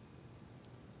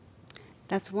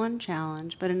 That's one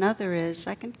challenge, but another is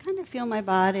I can kind of feel my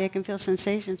body, I can feel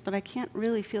sensations, but I can't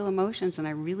really feel emotions, and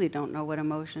I really don't know what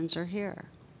emotions are here.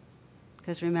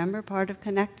 Because remember, part of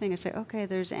connecting is say, okay,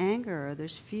 there's anger, or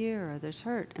there's fear, or there's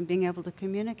hurt, and being able to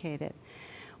communicate it.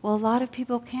 Well, a lot of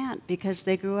people can't because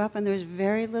they grew up and there's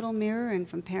very little mirroring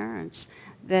from parents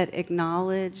that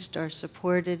acknowledged or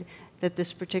supported that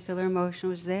this particular emotion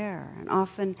was there. And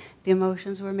often the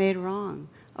emotions were made wrong.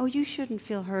 Oh, you shouldn't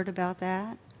feel hurt about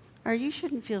that. Or you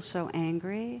shouldn't feel so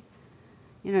angry.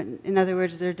 You know, in other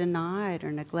words, they're denied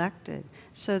or neglected.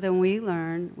 So then we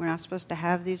learn we're not supposed to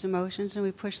have these emotions and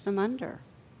we push them under.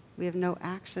 We have no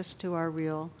access to our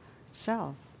real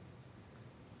self.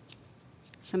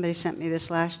 Somebody sent me this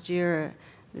last year,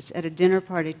 at a dinner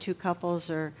party, two couples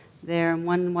are there, and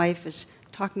one wife is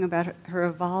talking about her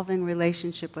evolving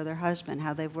relationship with her husband,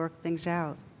 how they've worked things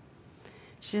out.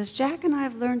 She says, Jack and I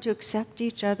have learned to accept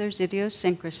each other's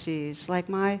idiosyncrasies, like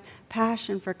my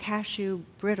passion for cashew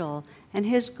brittle and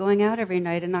his going out every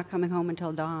night and not coming home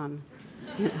until dawn.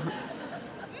 You know?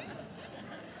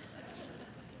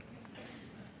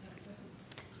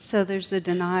 So there's the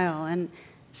denial. And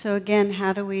so again,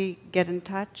 how do we get in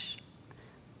touch?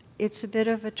 It's a bit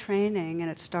of a training,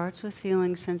 and it starts with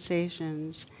feeling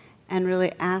sensations and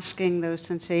really asking those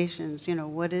sensations, you know,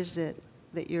 what is it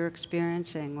that you're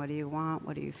experiencing? What do you want?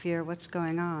 What do you fear? What's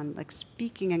going on? Like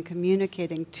speaking and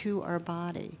communicating to our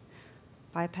body,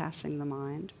 bypassing the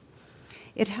mind.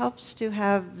 It helps to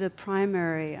have the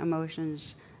primary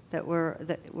emotions that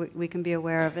we can be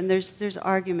aware of. And there's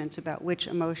arguments about which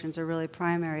emotions are really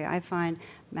primary. I find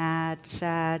mad,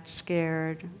 sad,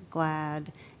 scared,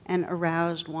 glad, and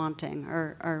aroused, wanting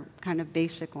are kind of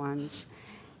basic ones.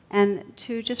 And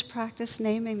to just practice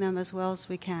naming them as well as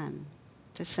we can,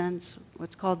 to sense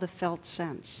what's called the felt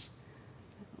sense,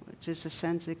 which is a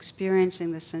sense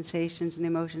experiencing the sensations and the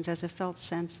emotions as a felt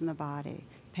sense in the body,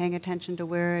 paying attention to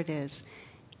where it is,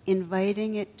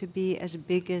 inviting it to be as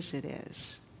big as it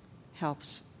is.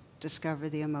 Helps discover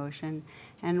the emotion.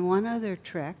 And one other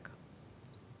trick,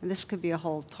 and this could be a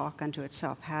whole talk unto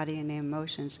itself, how do you name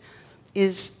emotions,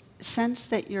 is sense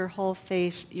that your whole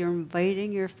face, you're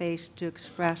inviting your face to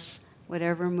express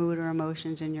whatever mood or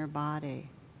emotions in your body.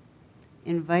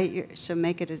 So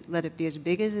let it be as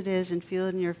big as it is and feel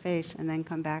it in your face, and then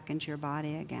come back into your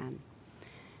body again.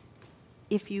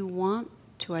 If you want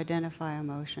to identify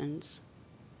emotions,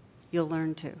 you'll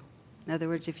learn to. In other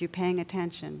words, if you're paying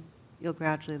attention, you'll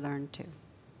gradually learn to.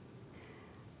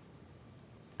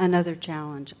 Another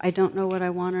challenge, I don't know what I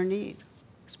want or need.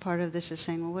 Because part of this is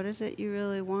saying, well, what is it you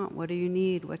really want? What do you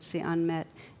need? What's the unmet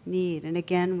need? And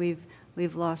again,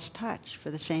 we've lost touch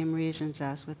for the same reasons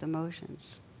as with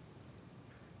emotions.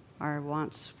 Our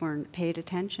wants weren't paid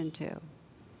attention to.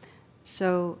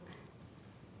 So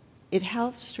it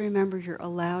helps to remember you're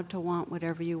allowed to want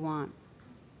whatever you want.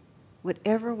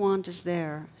 Whatever want is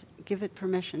there, give it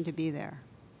permission to be there.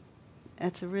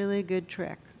 That's a really good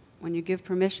trick. When you give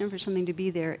permission for something to be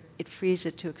there, it frees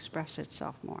it to express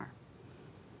itself more.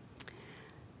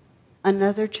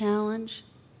 Another challenge,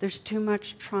 there's too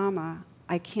much trauma.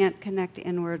 I can't connect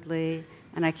inwardly,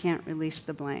 and I can't release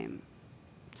the blame.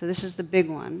 So this is the big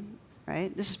one,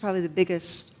 right? This is probably the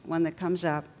biggest one that comes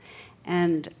up.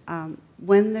 And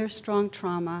when there's strong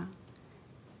trauma,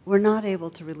 we're not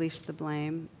able to release the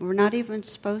blame. We're not even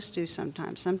supposed to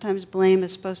sometimes. Sometimes blame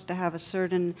is supposed to have a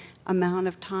certain amount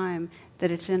of time that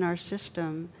it's in our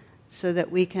system so that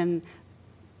we can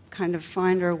kind of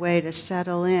find our way to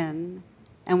settle in,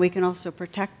 and we can also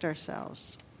protect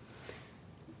ourselves.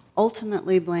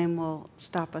 Ultimately, blame will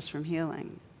stop us from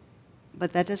healing.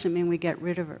 But that doesn't mean we get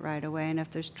rid of it right away. And if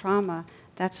there's trauma,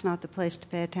 that's not the place to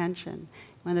pay attention.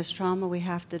 When there's trauma, we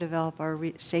have to develop our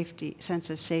sense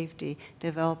of safety,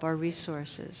 develop our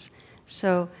resources.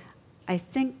 So I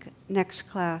think next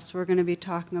class we're going to be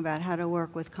talking about how to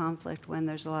work with conflict when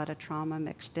there's a lot of trauma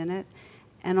mixed in it,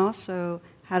 and also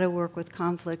how to work with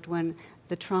conflict when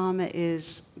the trauma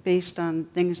is based on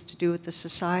things to do with the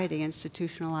society,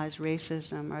 institutionalized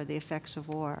racism, or the effects of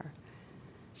war.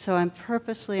 So I'm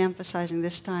purposely emphasizing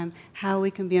this time how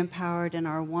we can be empowered in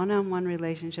our one-on-one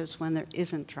relationships when there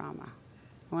isn't trauma.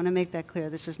 I want to make that clear.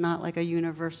 This is not like a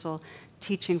universal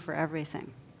teaching for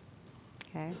everything.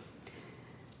 Okay?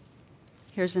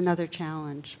 Here's another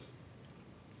challenge.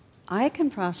 I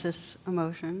can process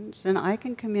emotions and I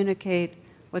can communicate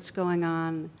what's going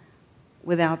on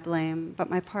without blame, but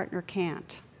my partner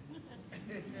can't.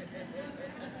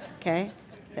 Okay?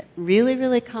 Really,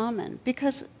 really common.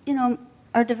 Because,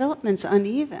 our development's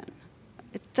uneven.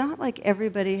 It's not like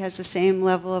everybody has the same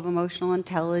level of emotional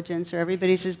intelligence, or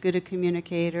everybody's as good a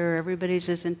communicator, or everybody's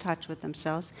as in touch with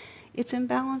themselves. It's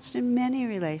imbalanced in many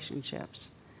relationships.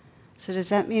 So does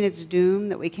that mean it's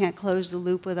doomed, that we can't close the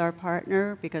loop with our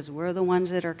partner because we're the ones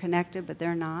that are connected but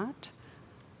they're not?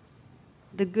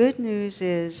 The good news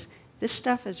is this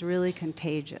stuff is really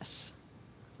contagious.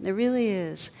 It really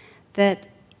is. That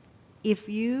if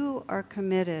you are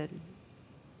committed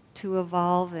to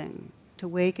evolving, to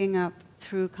waking up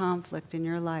through conflict in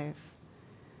your life,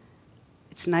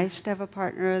 it's nice to have a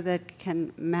partner that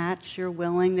can match your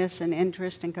willingness and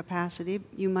interest and capacity.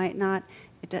 You might not,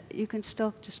 you can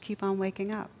still just keep on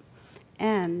waking up.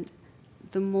 And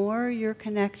the more you're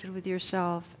connected with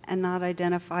yourself and not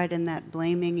identified in that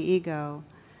blaming ego,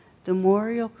 the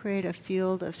more you'll create a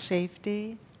field of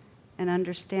safety and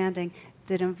understanding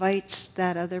that invites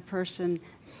that other person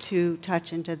to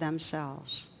touch into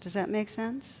themselves. Does that make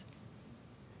sense?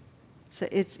 So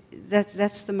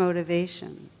that's the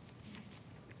motivation.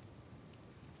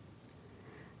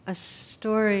 A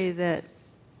story that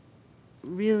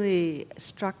really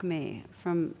struck me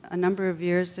from a number of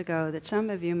years ago that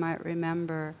some of you might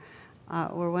remember,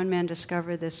 where one man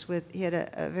discovered this he had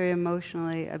a very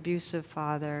emotionally abusive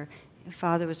father. His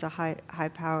father was a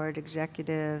high-powered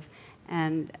executive,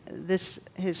 and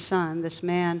his son, this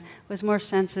man, was more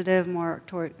sensitive,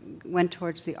 went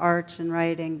towards the arts and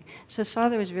writing. So his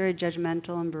father was very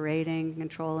judgmental and berating,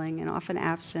 controlling, and often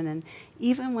absent. And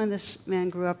even when this man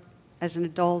grew up as an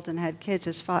adult and had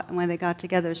kids, when they got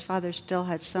together, his father still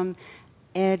had some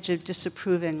edge of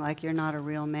disapproving, like you're not a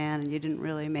real man and you didn't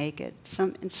really make it.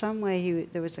 In some way,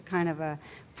 there was a kind of a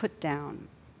put down.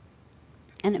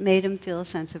 And it made him feel a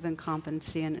sense of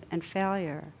incompetency and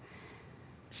failure.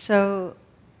 So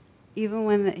even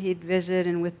when he'd visit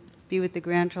and be with the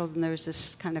grandchildren, there was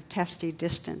this kind of testy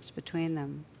distance between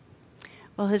them.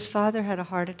 Well, his father had a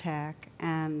heart attack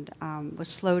and was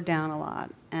slowed down a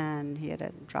lot, and he had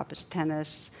to drop his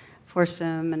tennis, force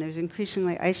him, and he was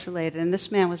increasingly isolated. And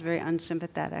this man was very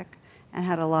unsympathetic and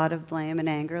had a lot of blame and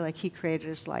anger, like he created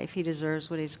his life, he deserves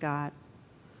what he's got.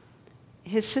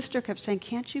 His sister kept saying,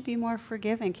 can't you be more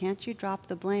forgiving? Can't you drop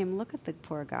the blame? Look at the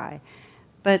poor guy.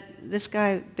 But this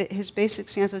guy, his basic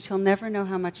stance was, he'll never know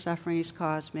how much suffering he's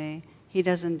caused me. He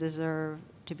doesn't deserve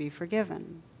to be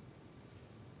forgiven.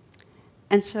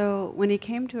 And so when he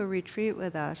came to a retreat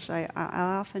with us, I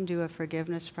often do a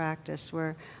forgiveness practice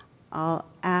where I'll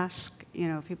ask,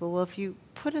 people, well, if you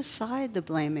put aside the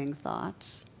blaming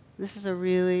thoughts, this is a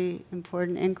really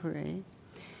important inquiry.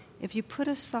 If you put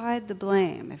aside the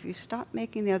blame, if you stop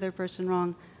making the other person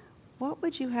wrong, what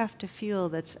would you have to feel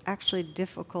that's actually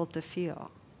difficult to feel?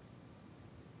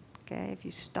 Okay, if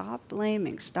you stop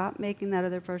blaming, stop making that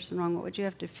other person wrong, what would you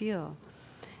have to feel?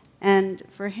 And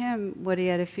for him, what he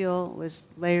had to feel was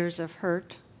layers of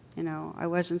hurt. I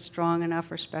wasn't strong enough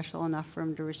or special enough for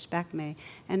him to respect me.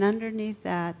 And underneath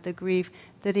that, the grief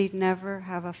that he'd never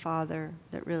have a father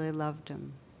that really loved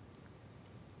him,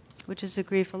 which is a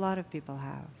grief a lot of people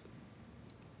have.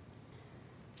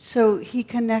 So he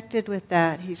connected with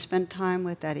that. He spent time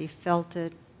with that. He felt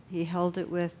it. He held it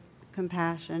with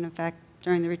compassion. In fact,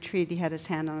 during the retreat, he had his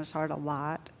hand on his heart a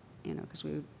lot, because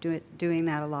we were doing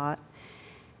that a lot.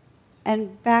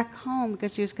 And back home,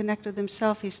 because he was connected with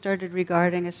himself, he started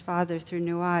regarding his father through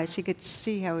new eyes. He could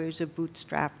see how he was a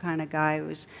bootstrap kind of guy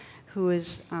who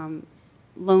was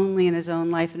lonely in his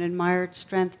own life and admired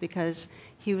strength because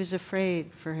he was afraid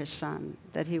for his son,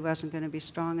 that he wasn't going to be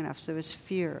strong enough. So his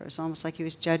fear, it was almost like he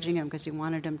was judging him because he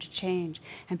wanted him to change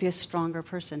and be a stronger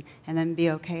person and then be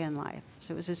okay in life.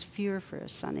 So it was his fear for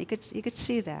his son. He could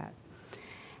see that.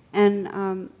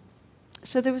 And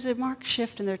So there was a marked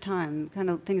shift in their time, kind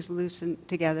of things loosened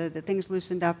together, the things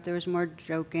loosened up, there was more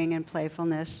joking and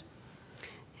playfulness.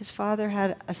 His father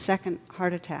had a second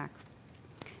heart attack.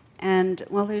 And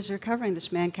while he was recovering,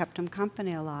 this man kept him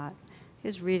company a lot. He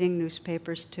was reading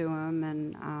newspapers to him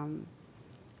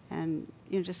and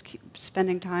just keep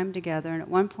spending time together. And at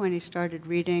one point he started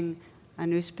reading a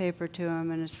newspaper to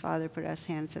him, and his father put out his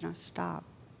hand and said, "Oh, stop."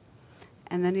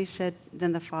 And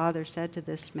then the father said to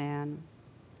this man,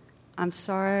 "I'm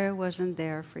sorry I wasn't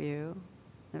there for you."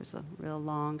 There was a real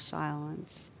long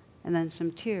silence, and then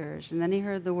some tears. And then he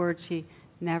heard the words he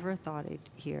never thought he'd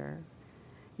hear.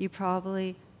 "You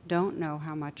probably don't know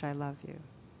how much I love you."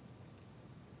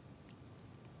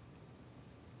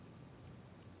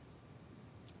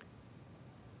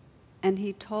 And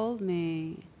he told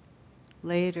me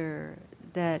later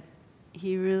that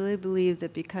he really believed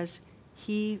that because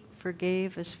he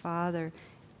forgave his father,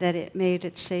 that it made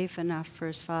it safe enough for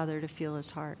his father to feel his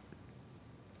heart.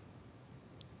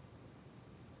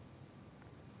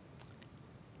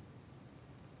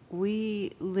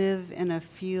 We live in a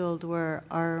field where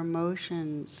our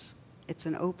emotions, it's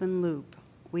an open loop.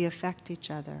 We affect each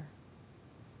other.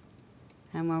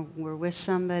 And when we're with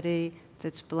somebody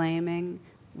that's blaming,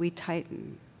 we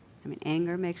tighten. I mean,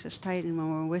 anger makes us tighten.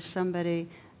 When we're with somebody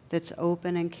that's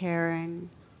open and caring,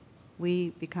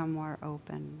 we become more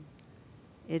open.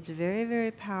 It's very,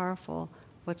 very powerful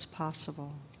what's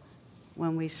possible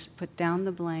when we put down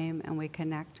the blame and we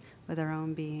connect with our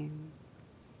own being.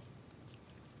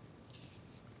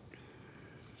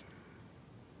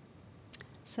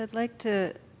 So I'd like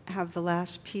to have the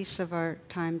last piece of our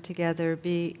time together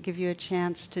give you a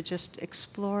chance to just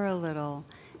explore a little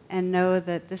and know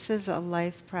that this is a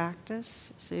life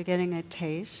practice, so you're getting a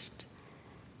taste,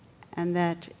 and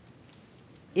that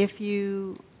if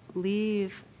you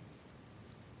leave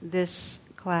this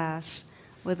class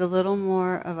with a little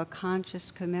more of a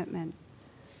conscious commitment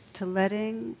to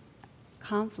letting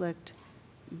conflict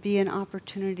be an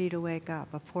opportunity to wake up,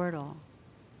 a portal.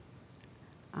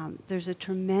 There's a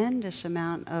tremendous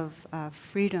amount of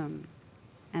freedom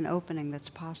and opening that's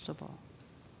possible.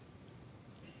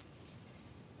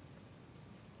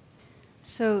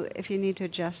 So if you need to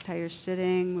adjust how you're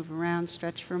sitting, move around,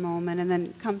 stretch for a moment, and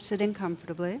then come sit in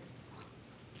comfortably.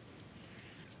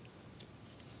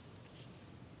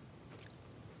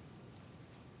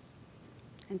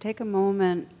 And take a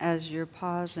moment as you're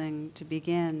pausing to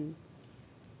begin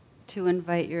to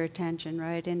invite your attention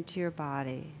right into your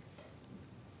body.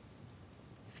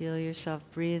 Feel yourself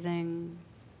breathing.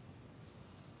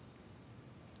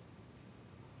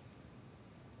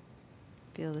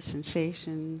 Feel the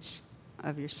sensations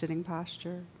of your sitting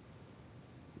posture.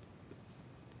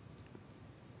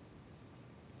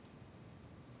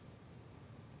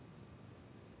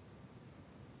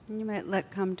 And you might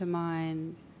let come to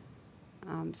mind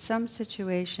some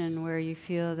situation where you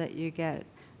feel that you get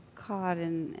caught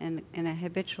in a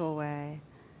habitual way,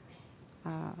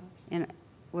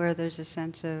 where there's a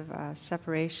sense of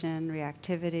separation,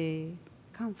 reactivity,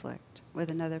 conflict with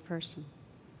another person.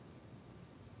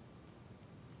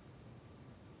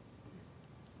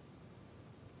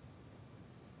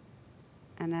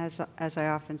 And as I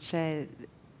often say,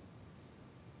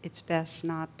 it's best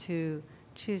not to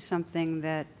choose something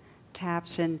that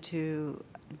taps into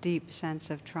a deep sense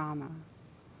of trauma.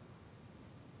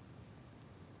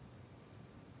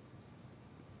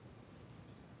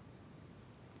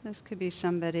 This could be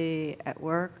somebody at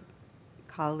work,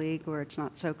 colleague where it's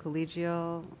not so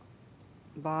collegial,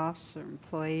 boss or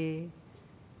employee.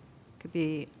 It could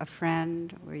be a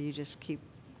friend where you just keep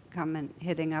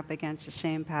hitting up against the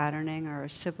same patterning, or a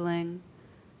sibling,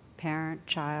 parent,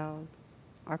 child,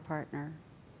 or partner.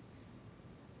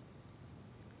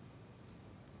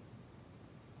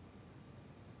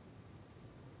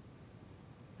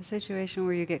 A situation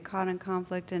where you get caught in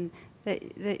conflict and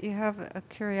that you have a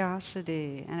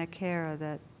curiosity and a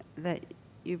care that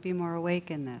you be more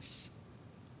awake in this,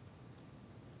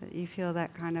 that you feel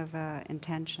that kind of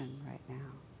intention right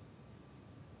now.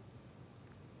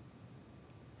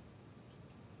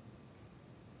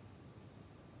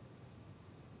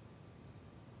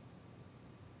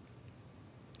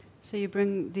 So you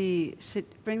bring the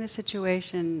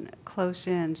situation close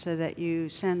in so that you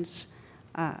sense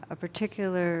a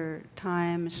particular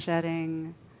time,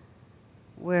 setting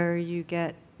where you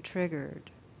get triggered,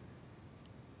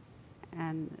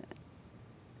 and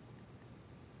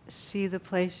see the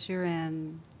place you're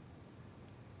in,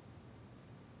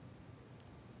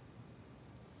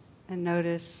 and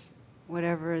notice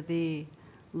whatever the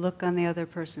look on the other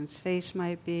person's face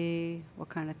might be, what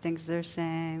kind of things they're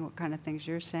saying, what kind of things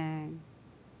you're saying.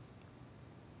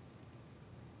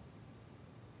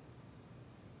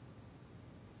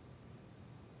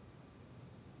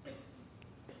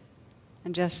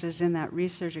 And just as in that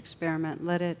research experiment,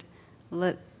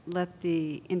 let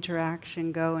the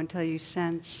interaction go until you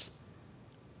sense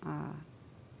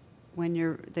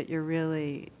that you're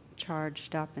really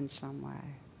charged up in some way.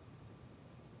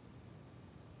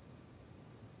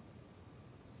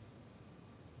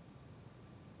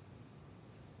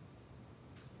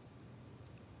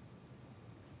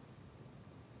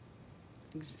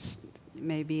 It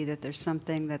may be that there's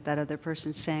something that other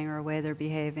person's saying or a way they're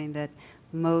behaving that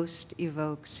most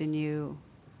evokes in you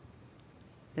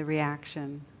the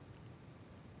reaction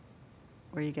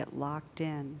where you get locked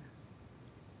in,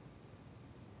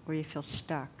 where you feel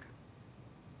stuck.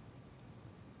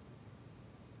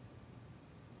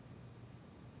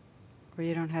 Where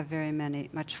you don't have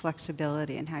much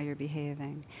flexibility in how you're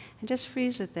behaving. And just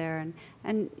freeze it there.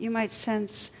 And you might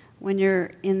sense when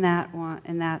you're in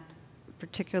that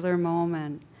particular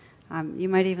moment, you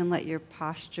might even let your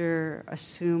posture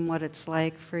assume what it's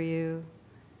like for you.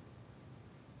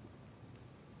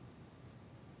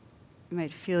 You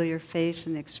might feel your face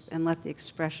and let the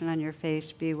expression on your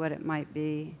face be what it might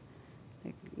be.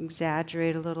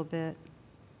 Exaggerate a little bit.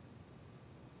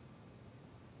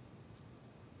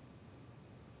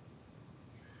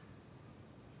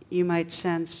 You might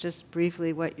sense just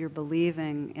briefly what you're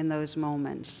believing in those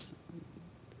moments.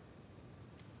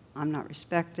 I'm not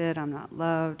respected, I'm not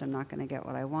loved, I'm not going to get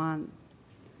what I want.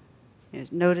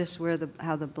 Notice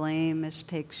how the blame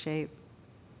takes shape.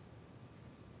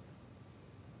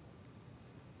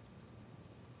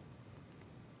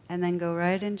 And then go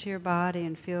right into your body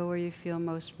and feel where you feel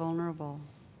most vulnerable.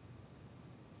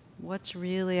 What's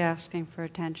really asking for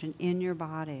attention in your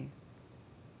body?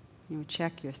 You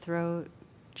check your throat,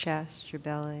 chest, your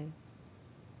belly.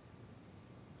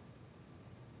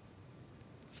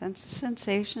 Sense the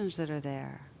sensations that are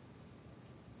there.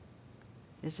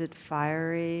 Is it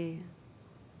fiery?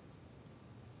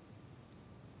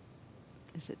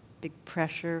 Is it big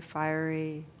pressure,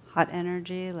 fiery, hot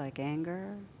energy like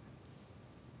anger?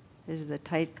 Is it the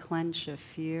tight clench of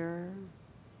fear?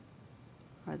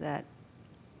 Or that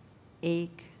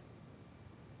ache,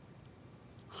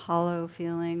 hollow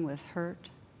feeling with hurt?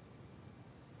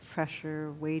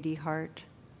 Pressure, weighty heart.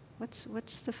 What's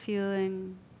the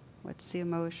feeling? What's the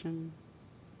emotion?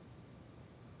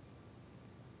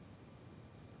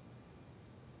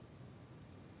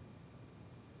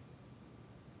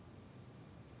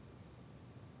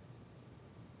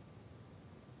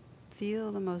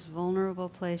 Feel the most vulnerable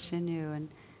place in you, and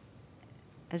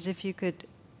as if you could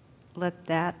let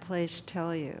that place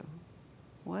tell you,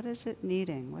 what is it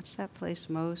needing? What's that place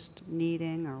most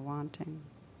needing or wanting?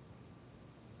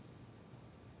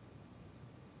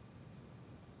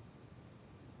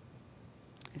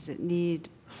 Does it need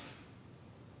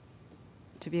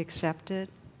to be accepted,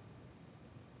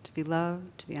 to be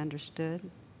loved, to be understood?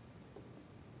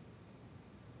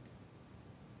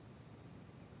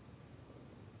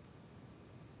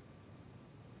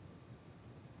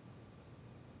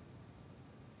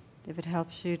 If it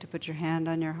helps you to put your hand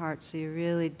on your heart so you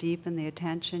really deepen the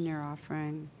attention you're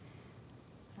offering,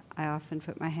 I often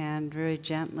put my hand very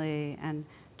gently and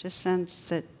just sense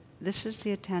that this is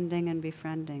the attending and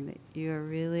befriending that you are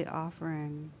really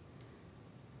offering.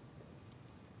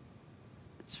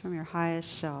 It's from your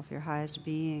highest self, your highest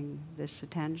being, this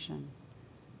attention.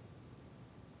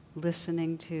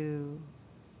 Listening to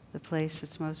the place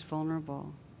that's most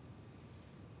vulnerable.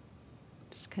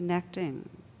 Just connecting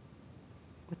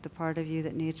with the part of you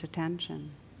that needs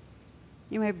attention.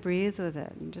 You might breathe with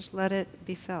it and just let it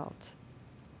be felt.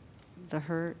 The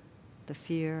hurt, the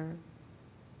fear,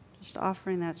 just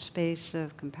offering that space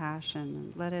of compassion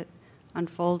and let it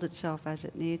unfold itself as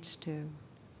it needs to.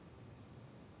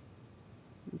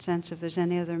 And sense if there's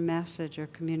any other message or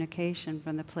communication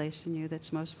from the place in you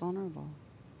that's most vulnerable.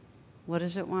 What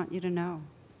does it want you to know?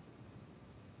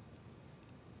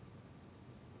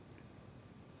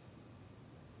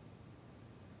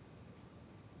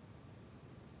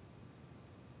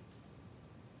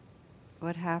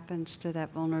 What happens to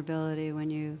that vulnerability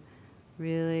when you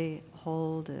really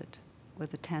hold it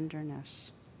with a tenderness?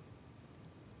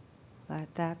 Let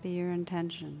that be your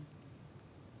intention.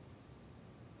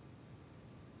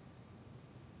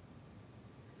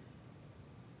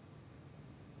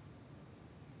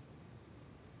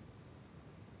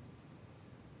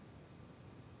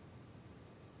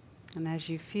 And as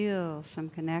you feel some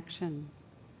connection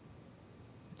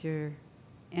with your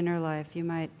inner life, you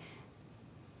might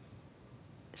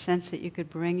sense that you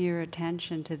could bring your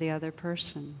attention to the other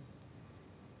person.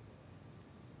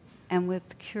 And with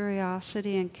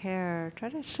curiosity and care, try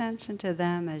to sense into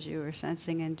them as you were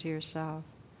sensing into yourself.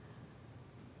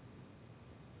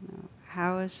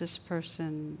 How is this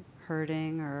person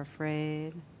hurting or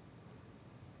afraid?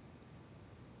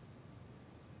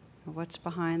 Or what's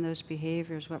behind those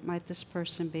behaviors? What might this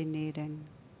person be needing?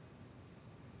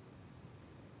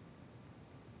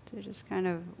 So just kind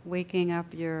of waking up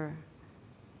your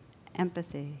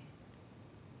empathy.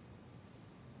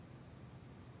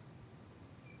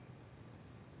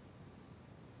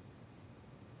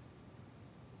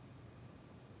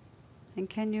 And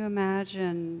can you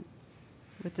imagine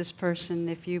with this person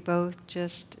if you both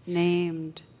just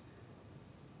named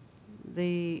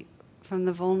from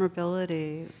the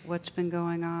vulnerability, what's been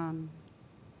going on?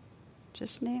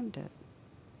 Just named it.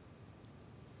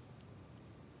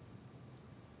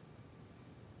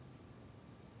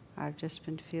 I've just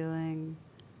been feeling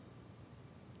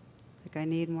like I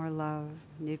need more love,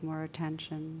 need more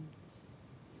attention,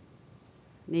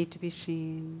 need to be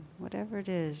seen, whatever it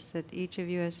is, that each of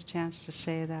you has a chance to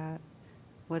say that,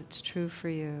 what's true for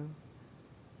you.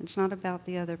 It's not about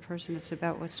the other person, it's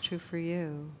about what's true for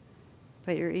you.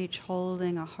 But you're each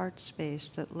holding a heart space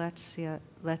that lets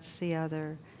the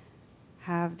other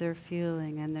have their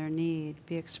feeling and their need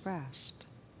be expressed.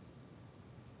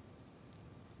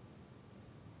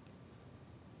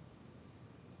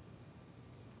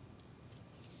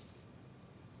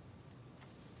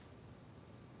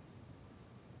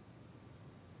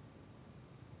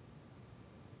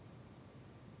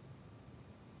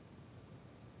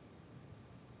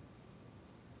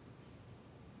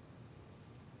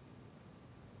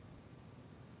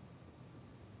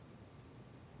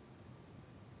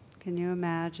 Can you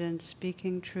imagine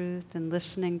speaking truth and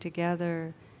listening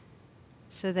together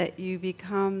so that you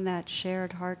become that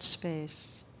shared heart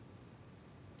space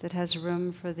that has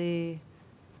room for the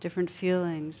different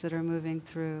feelings that are moving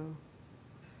through?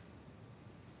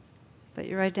 But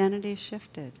your identity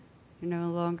shifted. You're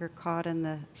no longer caught in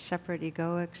the separate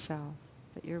egoic self,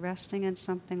 but you're resting in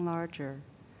something larger,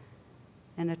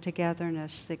 in a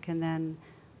togetherness that can then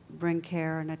bring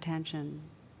care and attention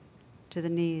to the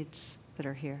needs that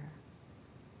are here.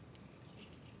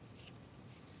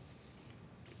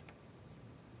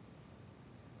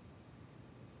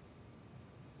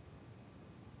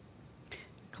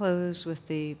 Close with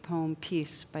the poem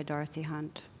Peace by Dorothy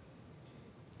Hunt.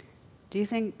 Do you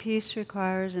think peace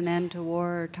requires an end to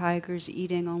war or tigers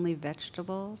eating only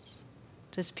vegetables?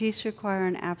 Does peace require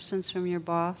an absence from your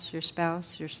boss, your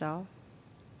spouse, yourself?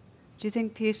 Do you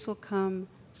think peace will come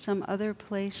some other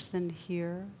place than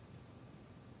here,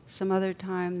 some other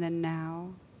time than now,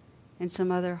 in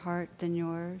some other heart than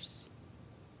yours?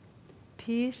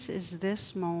 Peace is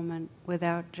this moment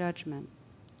without judgment,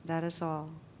 that is all.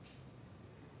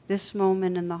 This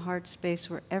moment in the heart space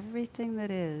where everything that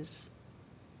is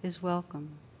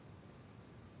welcome.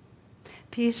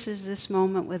 Peace is this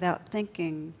moment without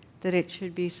thinking that it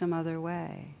should be some other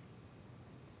way,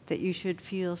 that you should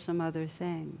feel some other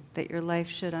thing, that your life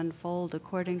should unfold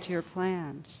according to your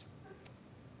plans.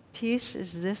 Peace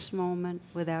is this moment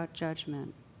without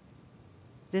judgment,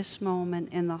 this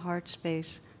moment in the heart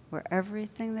space where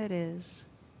everything that is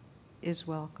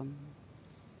welcome.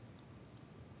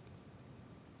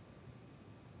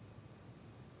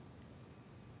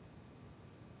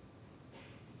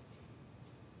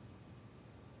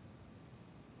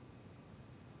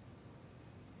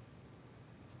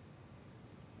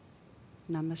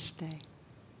 Namaste.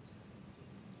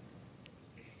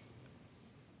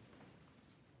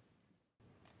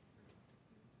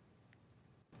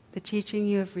 The teaching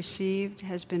you have received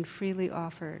has been freely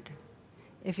offered.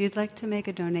 If you'd like to make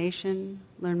a donation,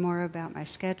 learn more about my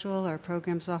schedule or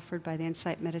programs offered by the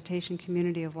Insight Meditation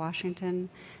Community of Washington,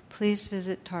 please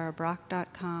visit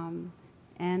tarabrock.com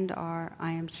and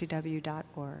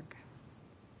imcw.org.